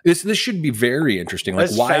 This should be very interesting. Like,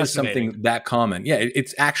 why is something that common? Yeah,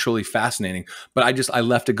 it's actually fascinating. But I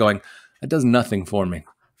left it going, that does nothing for me.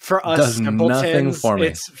 For us simpletons,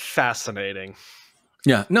 it's fascinating.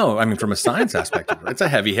 Yeah, no, I mean, from a science aspect, it's a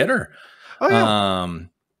heavy hitter. Oh, yeah.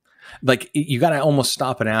 Like, you got to almost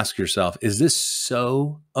stop and ask yourself, is this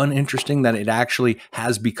so uninteresting that it actually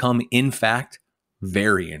has become, in fact,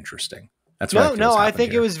 very interesting? That's what I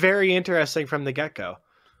think it was very interesting from the get-go.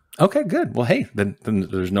 Okay, good. Well, hey, then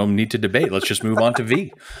there's no need to debate. Let's just move on to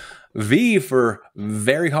V. V for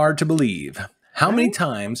very hard to believe. How many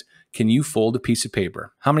times can you fold a piece of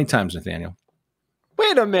paper? How many times, Nathaniel?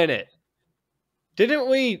 Wait a minute. Didn't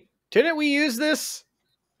we use this?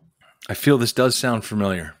 I feel this does sound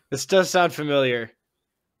familiar. This does sound familiar.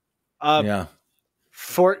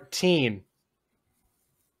 14.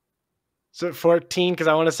 So 14, because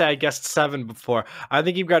I want to say I guessed 7 before. I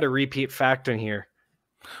think you've got a repeat fact in here.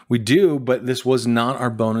 We do, but this was not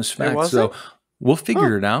our bonus fact, so we'll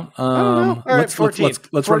figure it out. I don't know. All right, 14.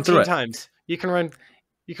 Let's run through it. 14 times. You can run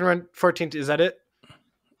 14. Is that it?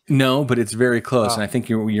 No, but it's very close, and I think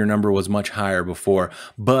your number was much higher before.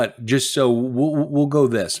 But just so we'll go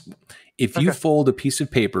this: if you fold a piece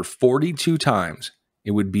of paper 42 times,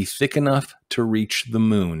 it would be thick enough to reach the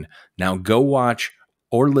moon. Now go watch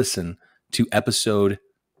or listen to episode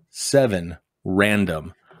 7,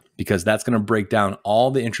 Random, because that's going to break down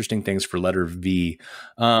all the interesting things for letter V.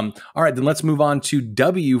 All right, then let's move on to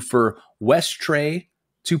W for Westray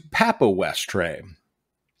to Papa Westray.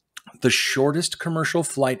 The shortest commercial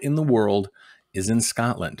flight in the world is in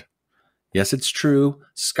Scotland. Yes, it's true.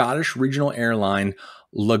 Scottish regional airline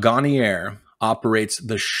Loganair operates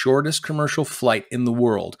the shortest commercial flight in the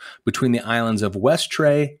world between the islands of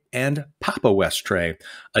Westray and Papa Westray,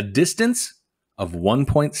 a distance of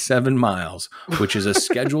 1.7 miles, which is a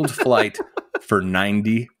scheduled flight for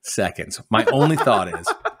 90 seconds. My only thought is,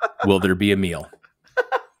 will there be a meal?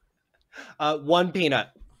 1 peanut.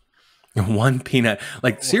 1 peanut.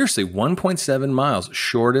 Like, seriously, 1.7 miles,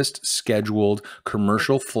 shortest scheduled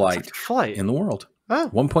commercial flight in the world. Oh.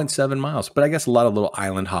 1.7 miles. But I guess a lot of little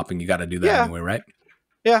island hopping, you got to do that anyway, right?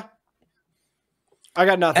 Yeah. I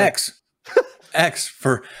got nothing. X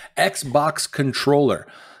for Xbox controller.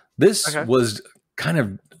 This was kind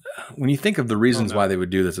of, when you think of the reasons why they would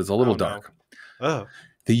do this, it's a little dark. Oh.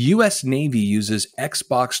 The U.S. Navy uses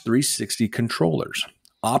Xbox 360 controllers.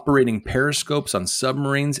 Operating periscopes on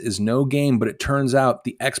submarines is no game, but it turns out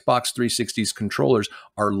the Xbox 360's controllers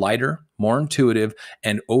are lighter, more intuitive,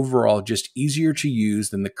 and overall just easier to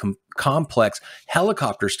use than the complex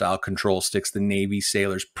helicopter-style control sticks the Navy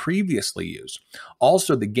sailors previously used.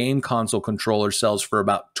 Also, the game console controller sells for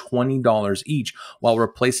about $20 each, while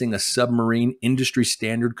replacing a submarine industry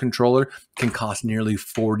standard controller can cost nearly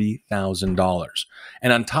 $40,000.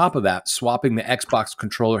 And on top of that, swapping the Xbox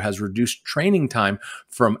controller has reduced training time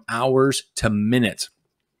from hours to minutes.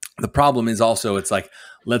 The problem is also, it's like,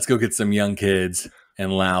 let's go get some young kids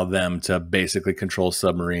and allow them to basically control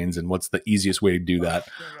submarines. And what's the easiest way to do that?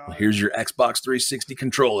 Well, here's your Xbox 360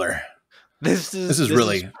 controller. This is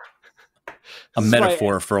really a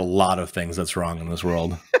metaphor for a lot of things that's wrong in this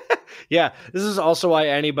world. Yeah, this is also why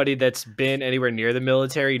anybody that's been anywhere near the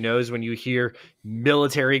military knows when you hear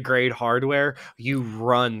military-grade hardware, you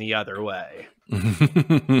run the other way.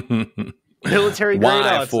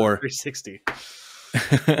 Military-grade for 360.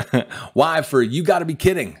 Why for you got to be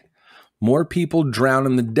kidding. More people drown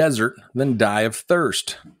in the desert than die of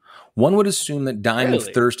thirst. One would assume that dying of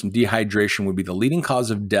thirst and dehydration would be the leading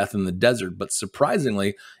cause of death in the desert, but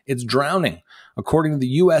surprisingly, it's drowning. According to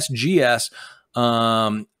the USGS,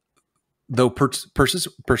 though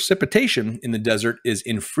precipitation in the desert is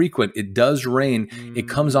infrequent, it does rain. It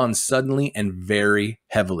comes on suddenly and very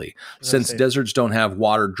heavily. Since deserts don't have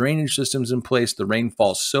water drainage systems in place, the rain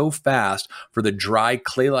falls so fast for the dry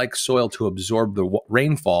clay-like soil to absorb the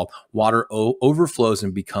rainfall, water overflows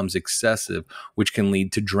and becomes excessive, which can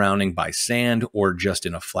lead to drowning by sand or just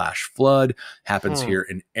in a flash flood. Happens here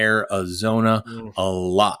in Arizona a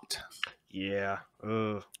lot. Yeah.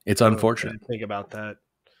 It's unfortunate. I didn't think about that.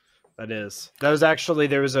 That was actually,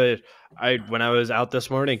 when I was out this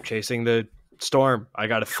morning chasing the storm, I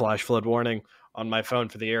got a flash flood warning on my phone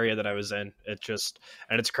for the area that I was in.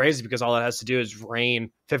 And it's crazy because all it has to do is rain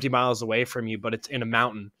 50 miles away from you, but it's in a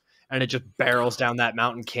mountain and it just barrels down that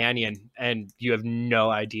mountain canyon and you have no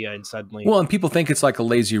idea. And suddenly, and people think it's like a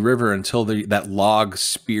lazy river until that log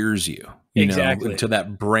spears you. Exactly. Until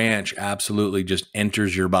that branch absolutely just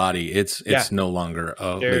enters your body. It's no longer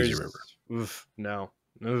a lazy river. Oof, no.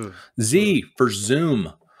 Z for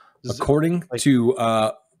Zoom. According to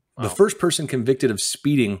the first person convicted of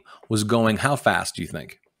speeding was going how fast, do you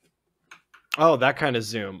think? Oh, that kind of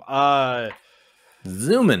zoom.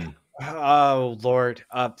 Zooming. Oh, Lord.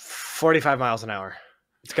 45 miles an hour.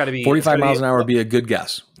 It's got to be 45 miles an hour would be a good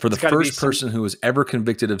guess. For the first person who was ever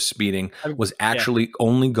convicted of speeding was actually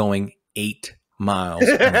only going 8 miles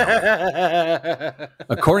an hour.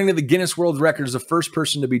 According to the Guinness World Records, the first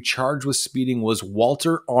person to be charged with speeding was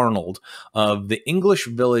Walter Arnold of the English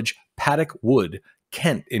village Paddock Wood,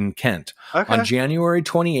 Kent. On January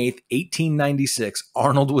 28th, 1896,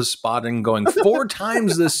 Arnold was spotted going 4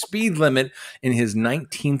 times the speed limit in his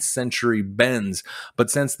 19th century Benz. But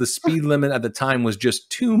since the speed limit at the time was just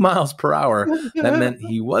 2 miles per hour, that meant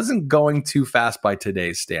he wasn't going too fast by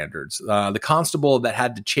today's standards. The constable that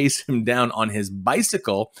had to chase him down on his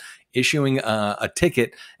bicycle, issuing a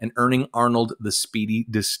ticket and earning Arnold the speedy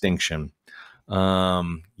distinction.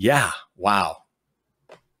 Wow.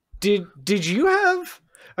 Did you have?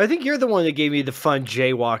 I think you're the one that gave me the fun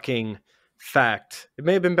jaywalking fact. It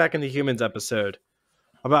may have been back in the Humans episode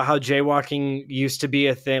about how jaywalking used to be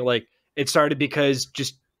a thing. Like it started because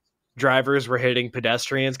just drivers were hitting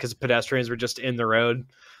pedestrians because pedestrians were just in the road and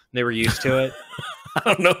they were used to it. I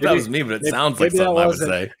don't know if that was me, but it sounds like something I would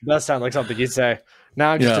say. It does sound like something you'd say.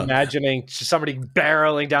 Now I'm just imagining somebody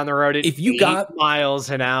barreling down the road at 8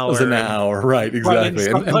 miles an hour. Right, exactly.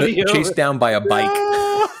 And then chased down by a bike.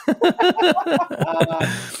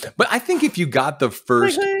 But I think if you got the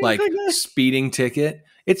first speeding ticket,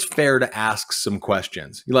 it's fair to ask some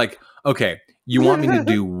questions. You're like, okay, you want me to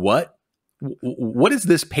do what? What is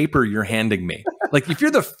this paper you're handing me? Like, if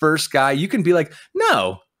you're the first guy, you can be like,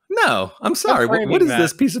 no, I'm sorry. What does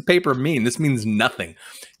this piece of paper mean? This means nothing.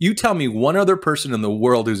 You tell me one other person in the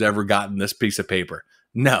world who's ever gotten this piece of paper.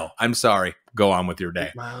 No, I'm sorry. Go on with your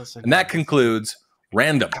day. And that concludes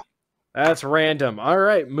Random. That's random. All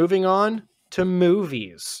right, moving on to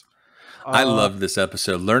movies. I loved this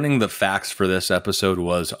episode. Learning the facts for this episode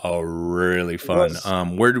was really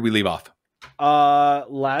fun. Where did we leave off?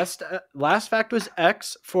 Last fact was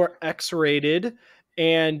X for X-rated,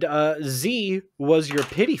 and Z was your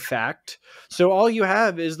pity fact. So all you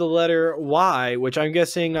have is the letter Y, which I'm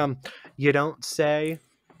guessing you don't say.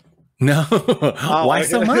 No. Why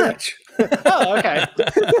so much? Oh, okay.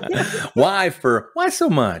 Why so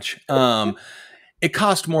much? It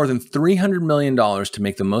cost more than $300 million to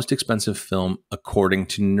make the most expensive film, according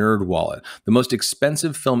to NerdWallet. The most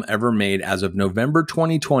expensive film ever made as of November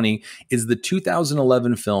 2020 is the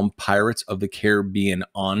 2011 film Pirates of the Caribbean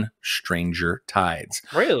on Stranger Tides.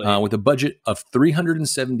 Really? With a budget of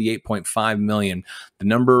 $378.5 million, the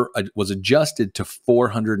number was adjusted to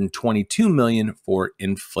 $422 million for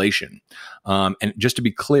inflation. And just to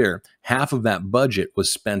be clear, half of that budget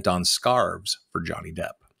was spent on scarves for Johnny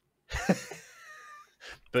Depp.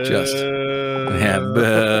 Boo.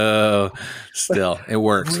 Still, it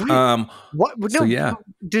works. What? No, so yeah.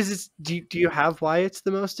 Do you have why it's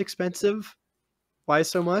the most expensive? Why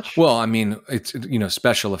so much? Well, I mean, it's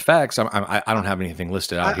special effects. I don't have anything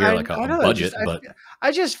listed out here like a budget, but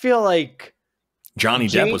I just feel like Johnny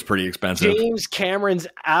Depp was pretty expensive. James Cameron's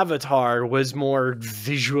Avatar was more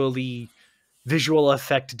visual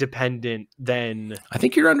effect dependent than. I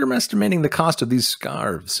think you're underestimating the cost of these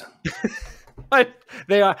scarves. But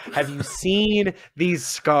they are. Have you seen these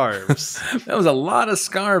scarves? That was a lot of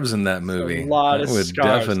scarves in that movie. A lot of scarves.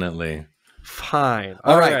 Definitely. Fine.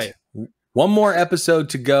 All right. One more episode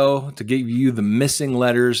to go to give you the missing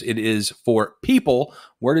letters. It is for people.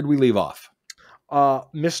 Where did we leave off?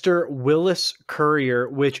 Mr. Willis Courier,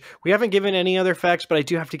 which we haven't given any other facts, but I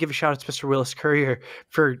do have to give a shout out to Mr. Willis Courier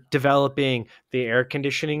for developing the air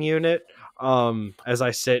conditioning unit. As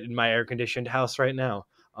I sit in my air conditioned house right now.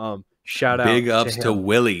 Shout out. Big ups to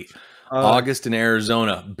Willie. August in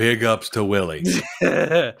Arizona. Big ups to Willie.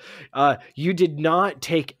 You did not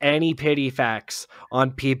take any pity facts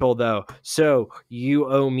on people, though. So you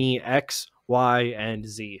owe me X, Y, and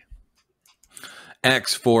Z.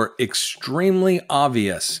 X for extremely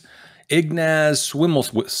obvious. Ignaz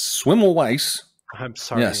Schimmelweiss. I'm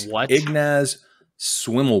sorry, yes, what? Ignaz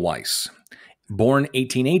Schimmelweiss. Born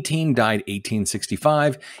 1818, died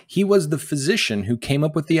 1865. He was the physician who came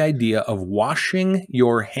up with the idea of washing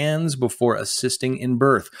your hands before assisting in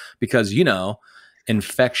birth because,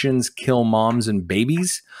 infections kill moms and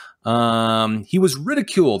babies. He was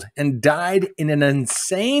ridiculed and died in an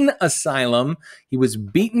insane asylum. He was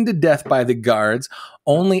beaten to death by the guards.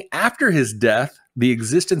 Only after his death, the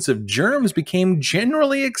existence of germs became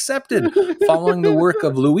generally accepted following the work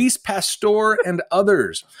of Louis Pasteur and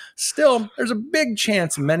others. Still, there's a big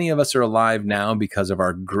chance many of us are alive now because of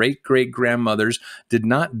our great-great-grandmothers did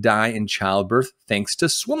not die in childbirth thanks to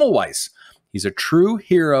Schimmelweiss. He's a true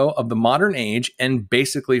hero of the modern age and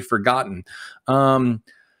basically forgotten.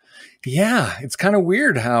 Yeah, it's kind of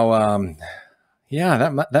weird how,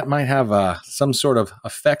 that might have some sort of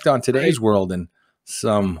effect on today's world in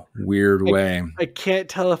some weird way. I can't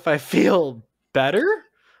tell if I feel better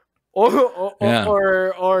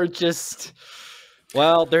or just,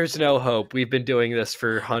 well, there's no hope. We've been doing this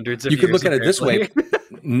for hundreds of years. You could look at it this way.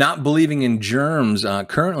 Not believing in germs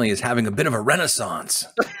currently is having a bit of a renaissance.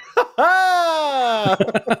 Wear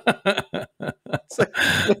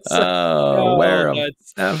a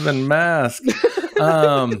effing mask.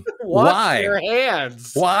 Wash your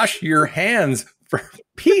hands. Wash your hands. For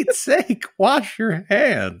Pete's sake, wash your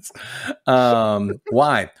hands.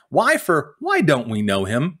 Why? Why don't we know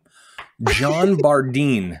him? John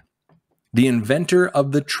Bardeen, the inventor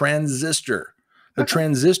of the transistor. The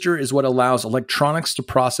transistor is what allows electronics to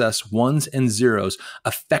process ones and zeros,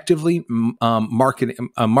 effectively marking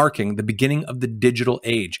the beginning of the digital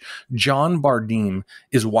age. John Bardeen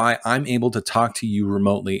is why I'm able to talk to you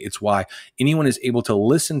remotely. It's why anyone is able to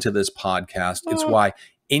listen to this podcast. It's why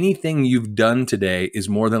anything you've done today is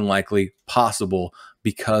more than likely possible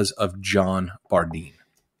because of John Bardeen.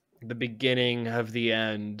 The beginning of the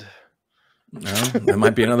end. Well, that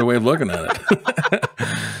might be another way of looking at it.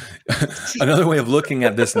 Another way of looking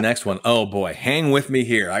at this next one. Oh boy, hang with me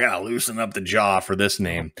here. I gotta loosen up the jaw for this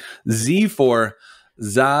name. Z for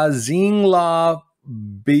Zazimla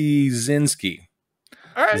Brzezinski.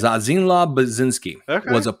 Right. Zazimla Brzezinski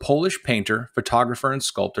was a Polish painter, photographer, and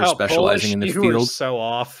sculptor specializing in the field. You were so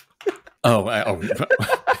off. Oh,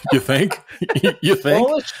 you think? You think?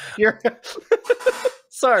 Polish?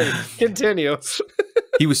 Sorry, continue.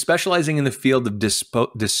 He was specializing in the field of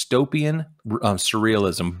dystopian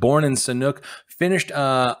surrealism. Born in Sanuk, finished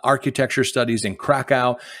architecture studies in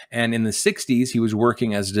Krakow, and in the 60s, he was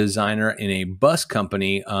working as a designer in a bus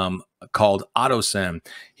company called Autosen.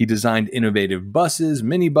 He designed innovative buses,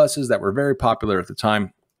 minibuses that were very popular at the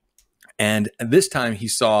time. And this time he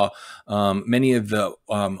saw many of the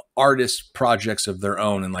artists' projects of their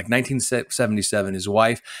own. In 1977, his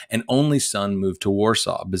wife and only son moved to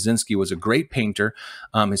Warsaw. Brzezinski was a great painter.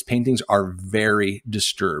 His paintings are very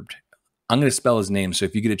disturbed. I'm going to spell his name. So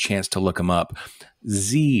if you get a chance to look him up,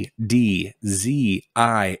 ZDZISLAW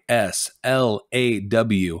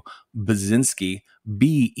Basinski,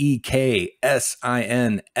 BEKSINSKI.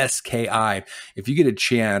 If you get a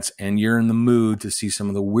chance and you're in the mood to see some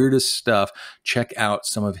of the weirdest stuff, check out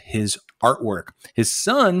some of his artwork. His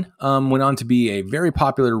son went on to be a very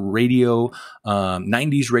popular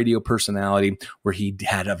 90s radio personality, where he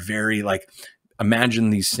had a very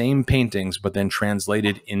imagine these same paintings, but then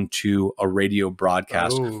translated into a radio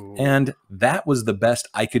broadcast. Oh. And that was the best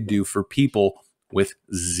I could do for people with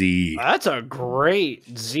Z. That's a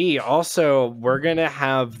great Z. Also, we're going to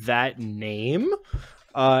have that name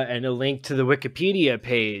and a link to the Wikipedia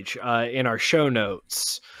page in our show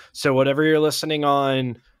notes. So whatever you're listening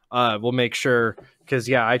on, we'll make sure,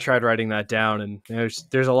 because I tried writing that down, and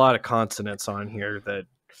there's a lot of consonants on here that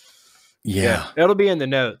it'll be in the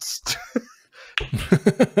notes.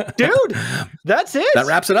 Dude, that's it. That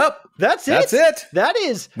wraps it up. That's it.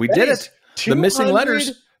 We did it. The missing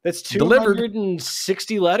letters. That's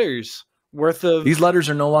 260 letters worth of. These letters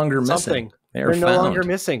are no longer something. missing. They're no longer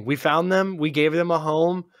missing. We found them. We gave them a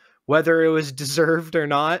home, whether it was deserved or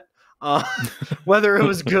not, whether it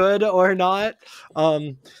was good or not.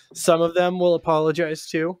 Some of them will apologize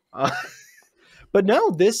too. But no,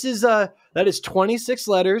 that is 26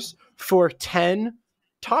 letters for 10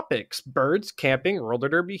 topics: birds, camping, roller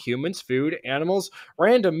derby, humans, food, animals,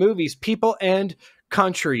 random movies, people, and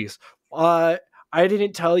countries. I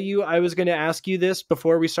didn't tell you I was going to ask you this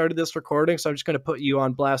before we started this recording, so I'm just going to put you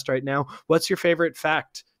on blast right now. What's your favorite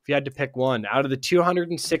fact, if you had to pick one out of the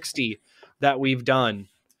 260 that we've done?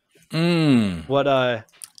 What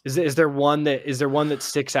is there one that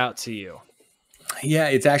sticks out to you? Yeah,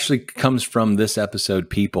 it actually comes from this episode,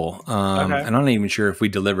 People. Okay. And I'm not even sure if we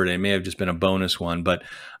delivered it. It may have just been a bonus one, but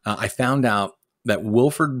I found out that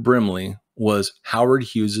Wilford Brimley was Howard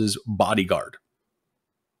Hughes's bodyguard.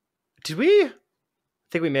 Did we? I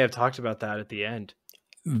think we may have talked about that at the end.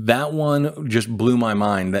 That one just blew my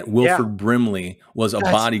mind, that Wilford Brimley was a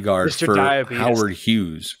bodyguard Mr. for Diabetes. Howard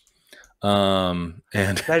Hughes. And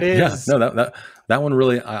that is that one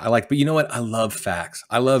really I like. But you know what? I love facts.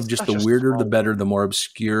 I love just the weirder, the better, the more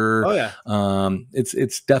obscure. Oh yeah.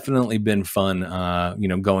 It's definitely been fun,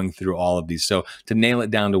 going through all of these. So to nail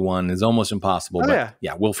it down to one is almost impossible.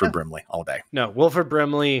 Wilford Brimley all day. No, Wilford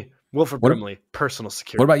Brimley, personal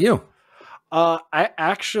security. What about you?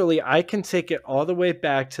 I can take it all the way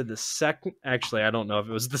back to the second. Actually, I don't know if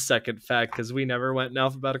it was the second fact, because we never went in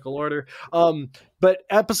alphabetical order. But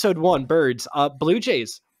episode 1, birds. Blue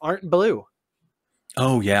jays aren't blue.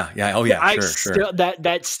 Oh yeah. Sure.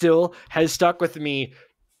 That still has stuck with me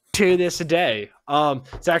to this day.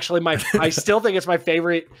 It's actually I still think it's my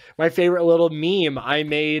favorite little meme I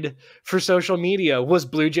made for social media was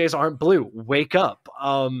blue jays aren't blue. Wake up.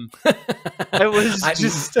 It was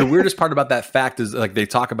just the weirdest part about that fact is they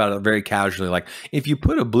talk about it very casually. Like, if you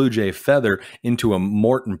put a blue jay feather into a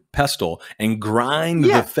Morton pestle and grind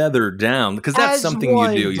the feather down, because that's something you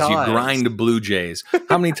do, is you grind blue jays.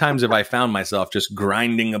 How many times have I found myself just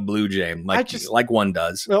grinding a blue jay like one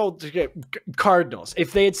does? Well, cardinals.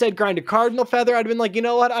 If they had said grind a cardinal feather, I'd have been like, you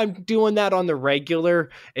know what? I'm doing that on the regular.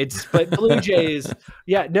 But blue jays,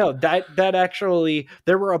 that actually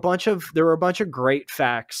there were a bunch of great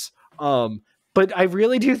facts. But I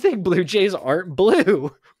really do think blue jays aren't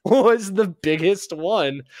blue was the biggest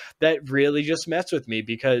one that really just messed with me,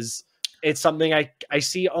 because it's something I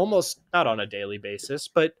see almost not on a daily basis,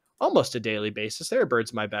 but almost a daily basis. There are birds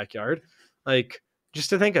in my backyard. Just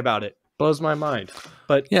to think about it blows my mind.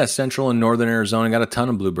 But yeah, central and northern Arizona got a ton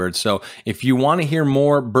of bluebirds. So if you want to hear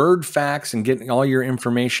more bird facts and get all your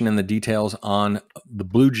information and the details on the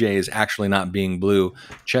blue jays actually not being blue,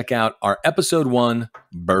 check out our episode 1,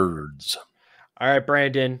 birds. All right,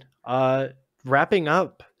 Brandon, wrapping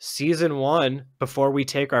up season 1 before we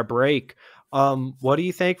take our break. What are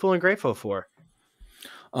you thankful and grateful for?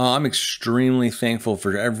 I'm extremely thankful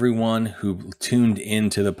for everyone who tuned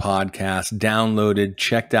into the podcast, downloaded,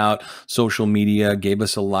 checked out social media, gave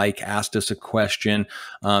us a like, asked us a question.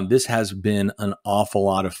 This has been an awful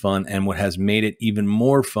lot of fun. And what has made it even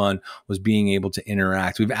more fun was being able to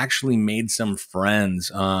interact. We've actually made some friends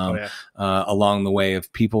along the way,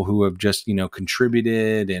 of people who have just,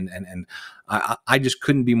 contributed and I just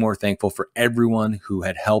couldn't be more thankful for everyone who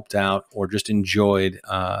had helped out or just enjoyed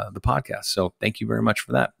the podcast. So thank you very much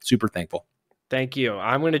for that. Super thankful. Thank you.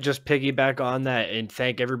 I'm going to just piggyback on that and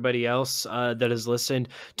thank everybody else that has listened,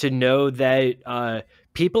 to know that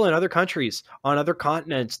people in other countries, on other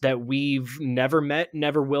continents that we've never met,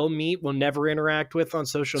 never will meet, will never interact with on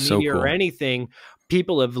social media or anything,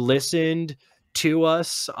 people have listened to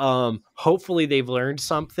us. Hopefully they've learned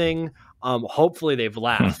something. Hopefully they've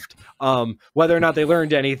laughed. Whether or not they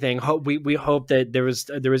learned anything, we hope that there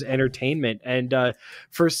was entertainment. And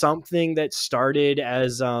for something that started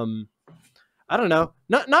as I don't know,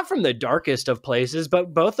 not from the darkest of places,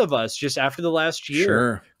 but both of us just after the last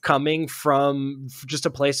year coming from just a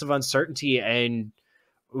place of uncertainty, and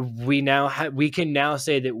we can now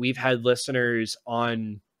say that we've had listeners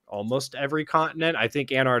on almost every continent. I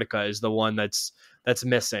think Antarctica is the one that's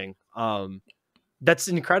missing. That's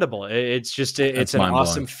incredible. It's just it's an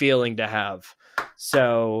awesome feeling to have.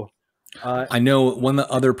 So I know one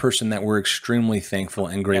other person that we're extremely thankful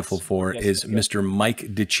and grateful for is Mr. Mike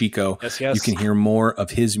DeChico. Yes. You can hear more of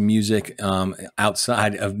his music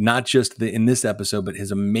outside of not just in this episode, but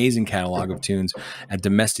his amazing catalog of tunes at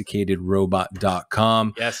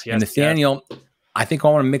domesticatedrobot.com. Yes. And Nathaniel, I think I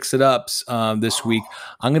want to mix it up this week.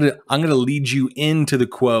 I'm gonna lead you into the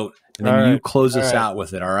quote, and then you close us out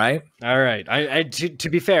with it. All right. All right. To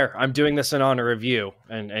be fair, I'm doing this in honor of you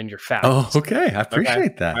and your facts. Oh, okay. I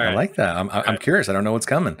appreciate that. I like that. I'm curious. I don't know what's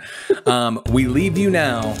coming. We leave you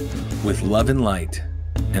now with love and light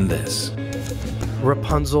and this.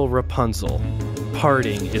 Rapunzel, Rapunzel,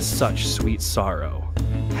 parting is such sweet sorrow.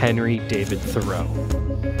 Henry David Thoreau.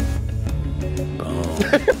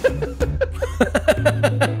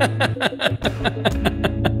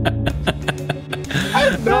 I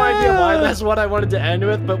have no idea why that's what I wanted to end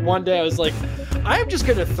with, but one day I was like, I'm just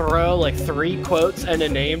going to throw like 3 quotes and a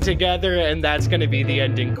name together, and that's going to be the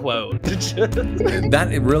ending quote.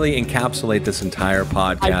 That really encapsulates this entire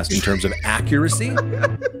podcast in terms of accuracy,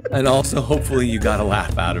 and also hopefully you got a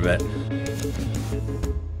laugh out of it.